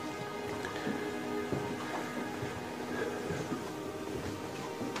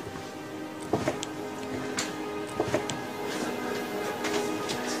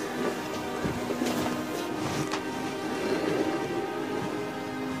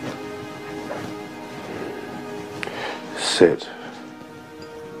 Sit.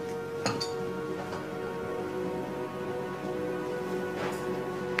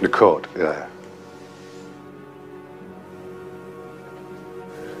 The court, there.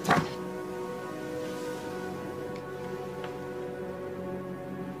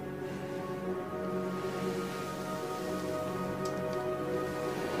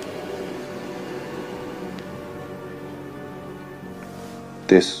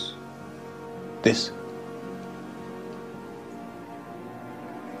 This. This.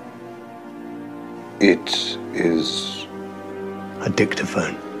 It is A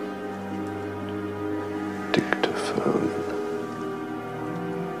dictaphone. dictaphone.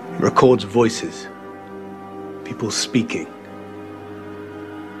 It records voices. People speaking.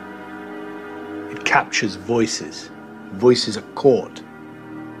 It captures voices. Voices at court.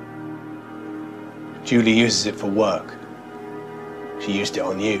 Julie uses it for work. She used it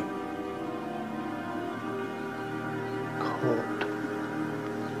on you. court.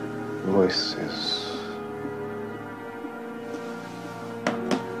 Voices.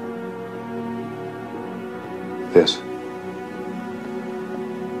 This.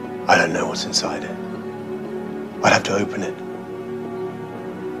 I don't know what's inside it. I'd have to open it.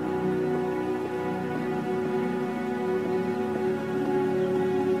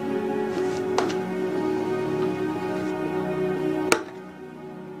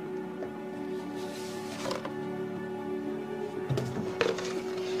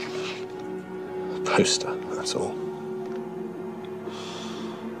 Poster, that's all.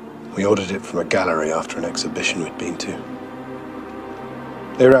 We ordered it from a gallery after an exhibition we'd been to.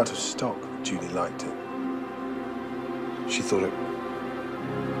 They were out of stock. Julie liked it. She thought it...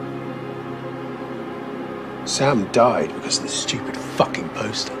 Sam died because of this stupid fucking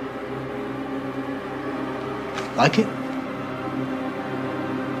poster. Like it?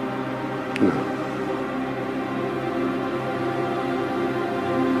 No.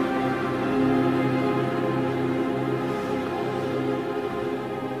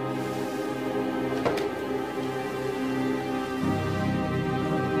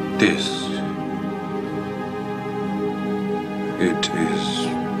 This. It is.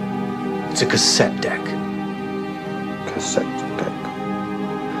 It's a cassette deck. Cassette deck.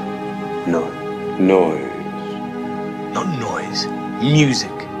 No. Noise. Not noise. Music.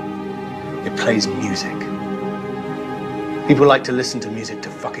 It plays music. People like to listen to music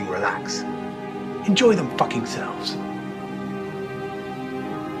to fucking relax. Enjoy them fucking selves.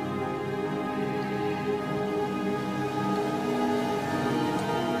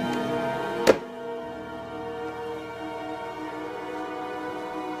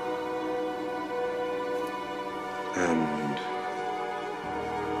 And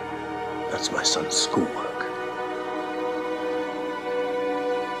that's my son's schoolwork.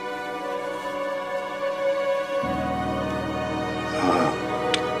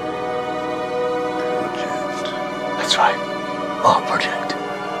 project. That's right. Our project.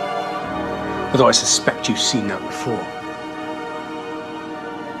 Although I suspect you've seen that before.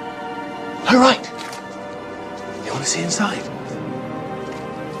 Oh, right. You want to see inside?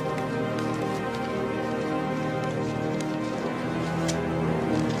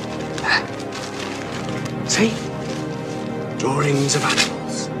 See? Drawings of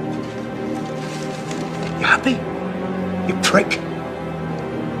animals. You happy? You prick.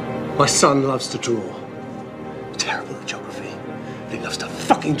 My son loves to draw. Terrible at geography. But he loves to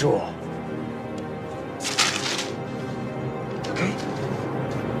fucking draw. Okay?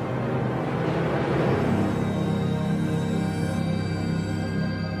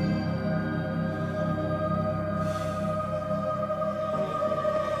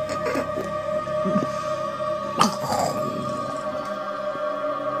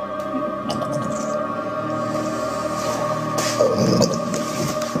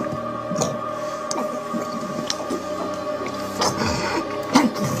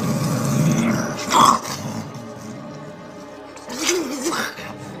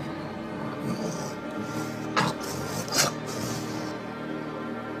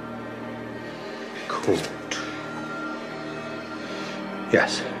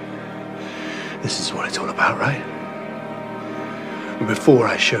 Yes. This is what it's all about, right? But before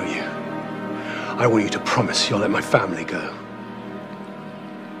I show you, I want you to promise you'll let my family go.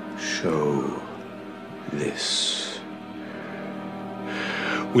 Show this.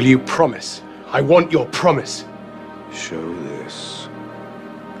 Will you promise? I want your promise. Show this,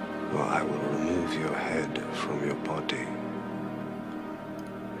 or I will remove your head from your body.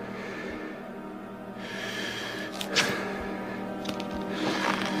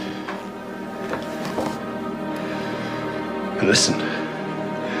 And listen,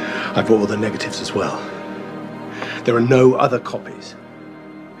 I bought all the negatives as well. There are no other copies.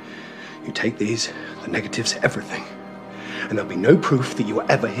 You take these, the negatives, everything, and there'll be no proof that you were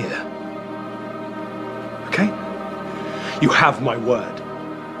ever here. Okay? You have my word.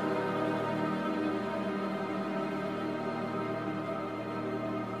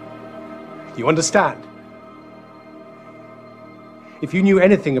 You understand? If you knew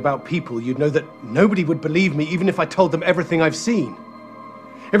anything about people, you'd know that nobody would believe me even if I told them everything I've seen.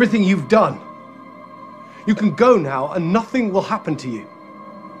 Everything you've done. You can go now and nothing will happen to you.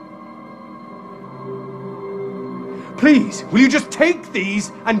 Please, will you just take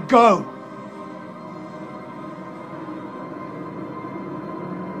these and go?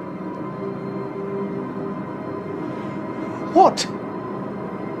 What?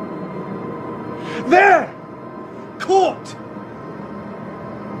 There! Caught!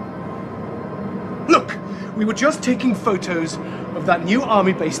 Look, we were just taking photos of that new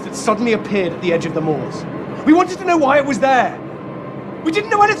army base that suddenly appeared at the edge of the moors. We wanted to know why it was there. We didn't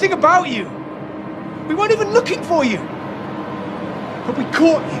know anything about you. We weren't even looking for you. But we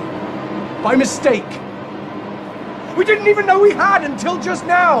caught you. By mistake. We didn't even know we had until just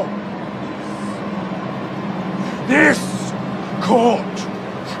now. This court,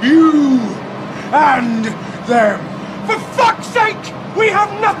 you and them. For fuck's sake! We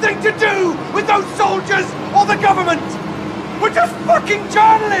have nothing to do with those soldiers or the government! We're just fucking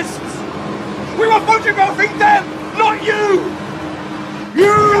journalists! We were photographing them, not you!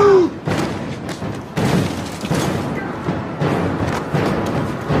 You!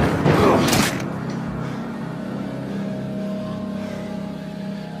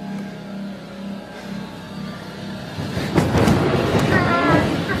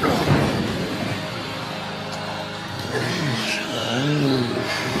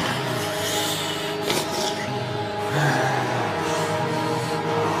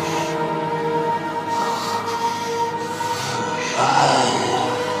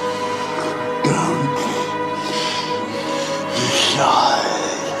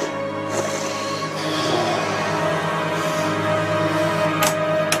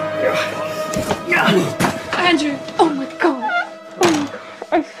 Andrew! Oh my god! Oh,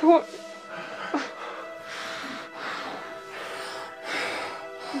 I thought...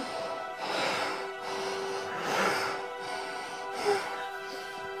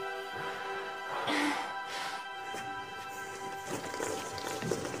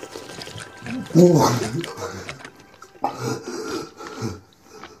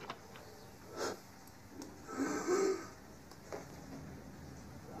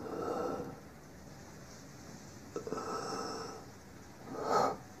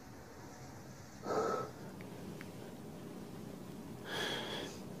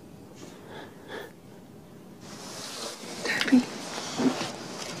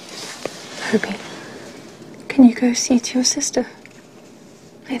 Toby, can you go see to your sister?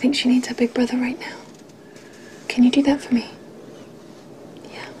 I think she needs her big brother right now. Can you do that for me?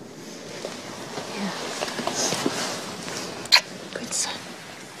 Yeah. Yeah. Good son.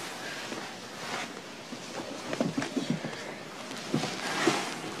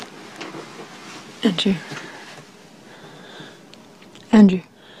 Andrew. Andrew.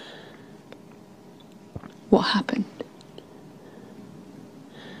 What happened?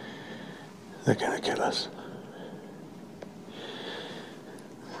 They're gonna kill us.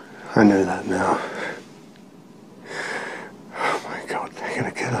 I know that now. Oh my God, they're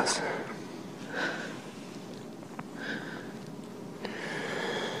gonna kill us.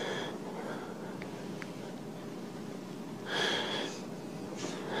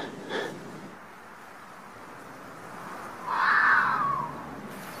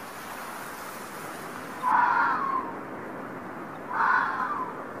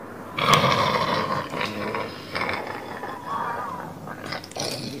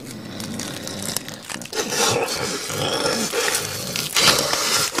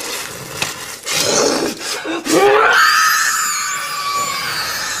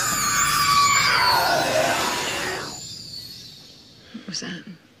 What was that?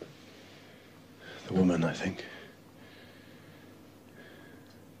 The woman, I think.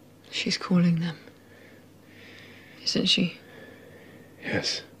 She's calling them. Isn't she?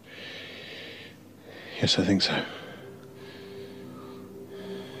 Yes. Yes, I think so.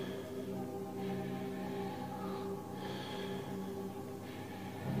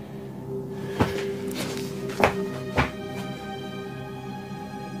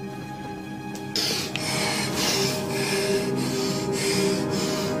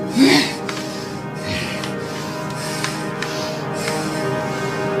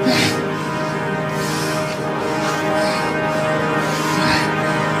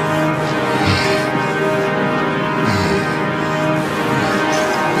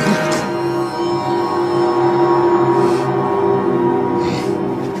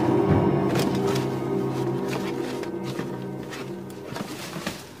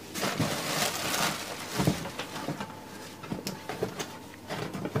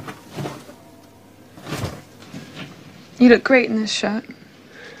 You look great in this shirt.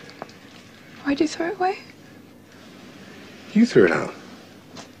 Why'd you throw it away? You threw it out.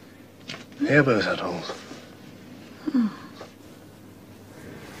 The elbows had holes. Oh.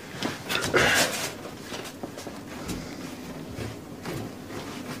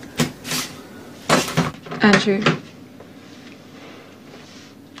 Andrew, do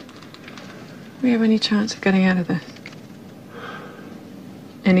we have any chance of getting out of this?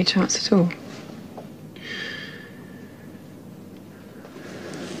 Any chance at all?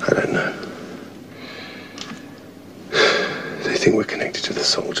 I don't know. They think we're connected to the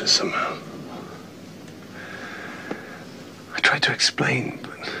soldiers somehow. tried to explain,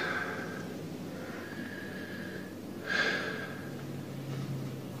 but...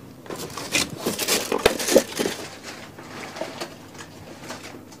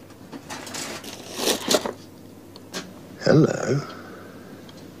 Hello.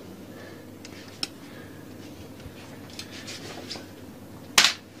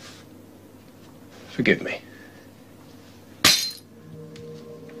 Forgive me.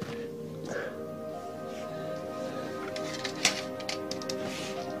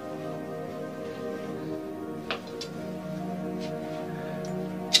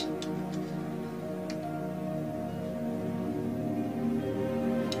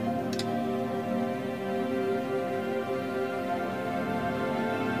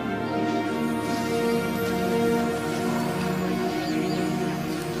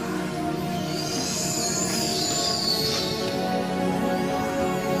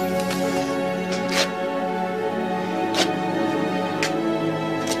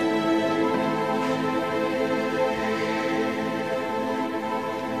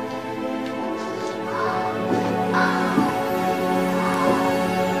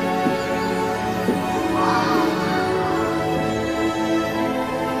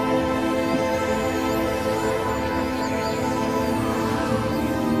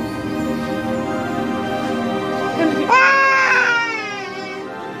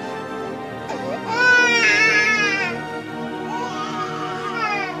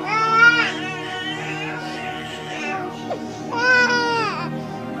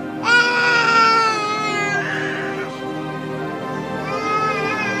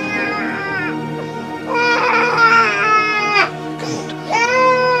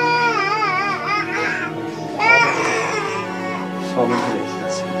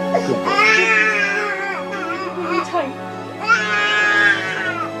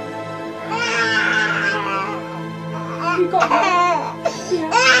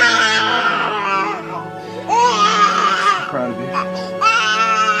 Proud of you.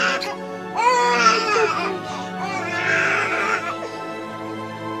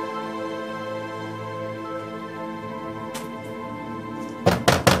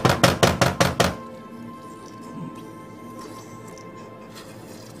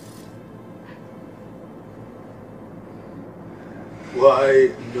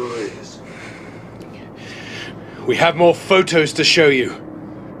 Why noise? We have more photos to show you.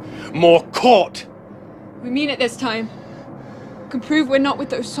 More court. We mean it this time. We can prove we're not with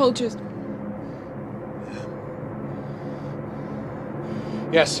those soldiers.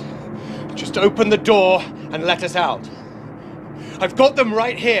 Yes. Just open the door and let us out. I've got them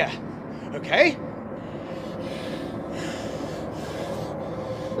right here. Okay?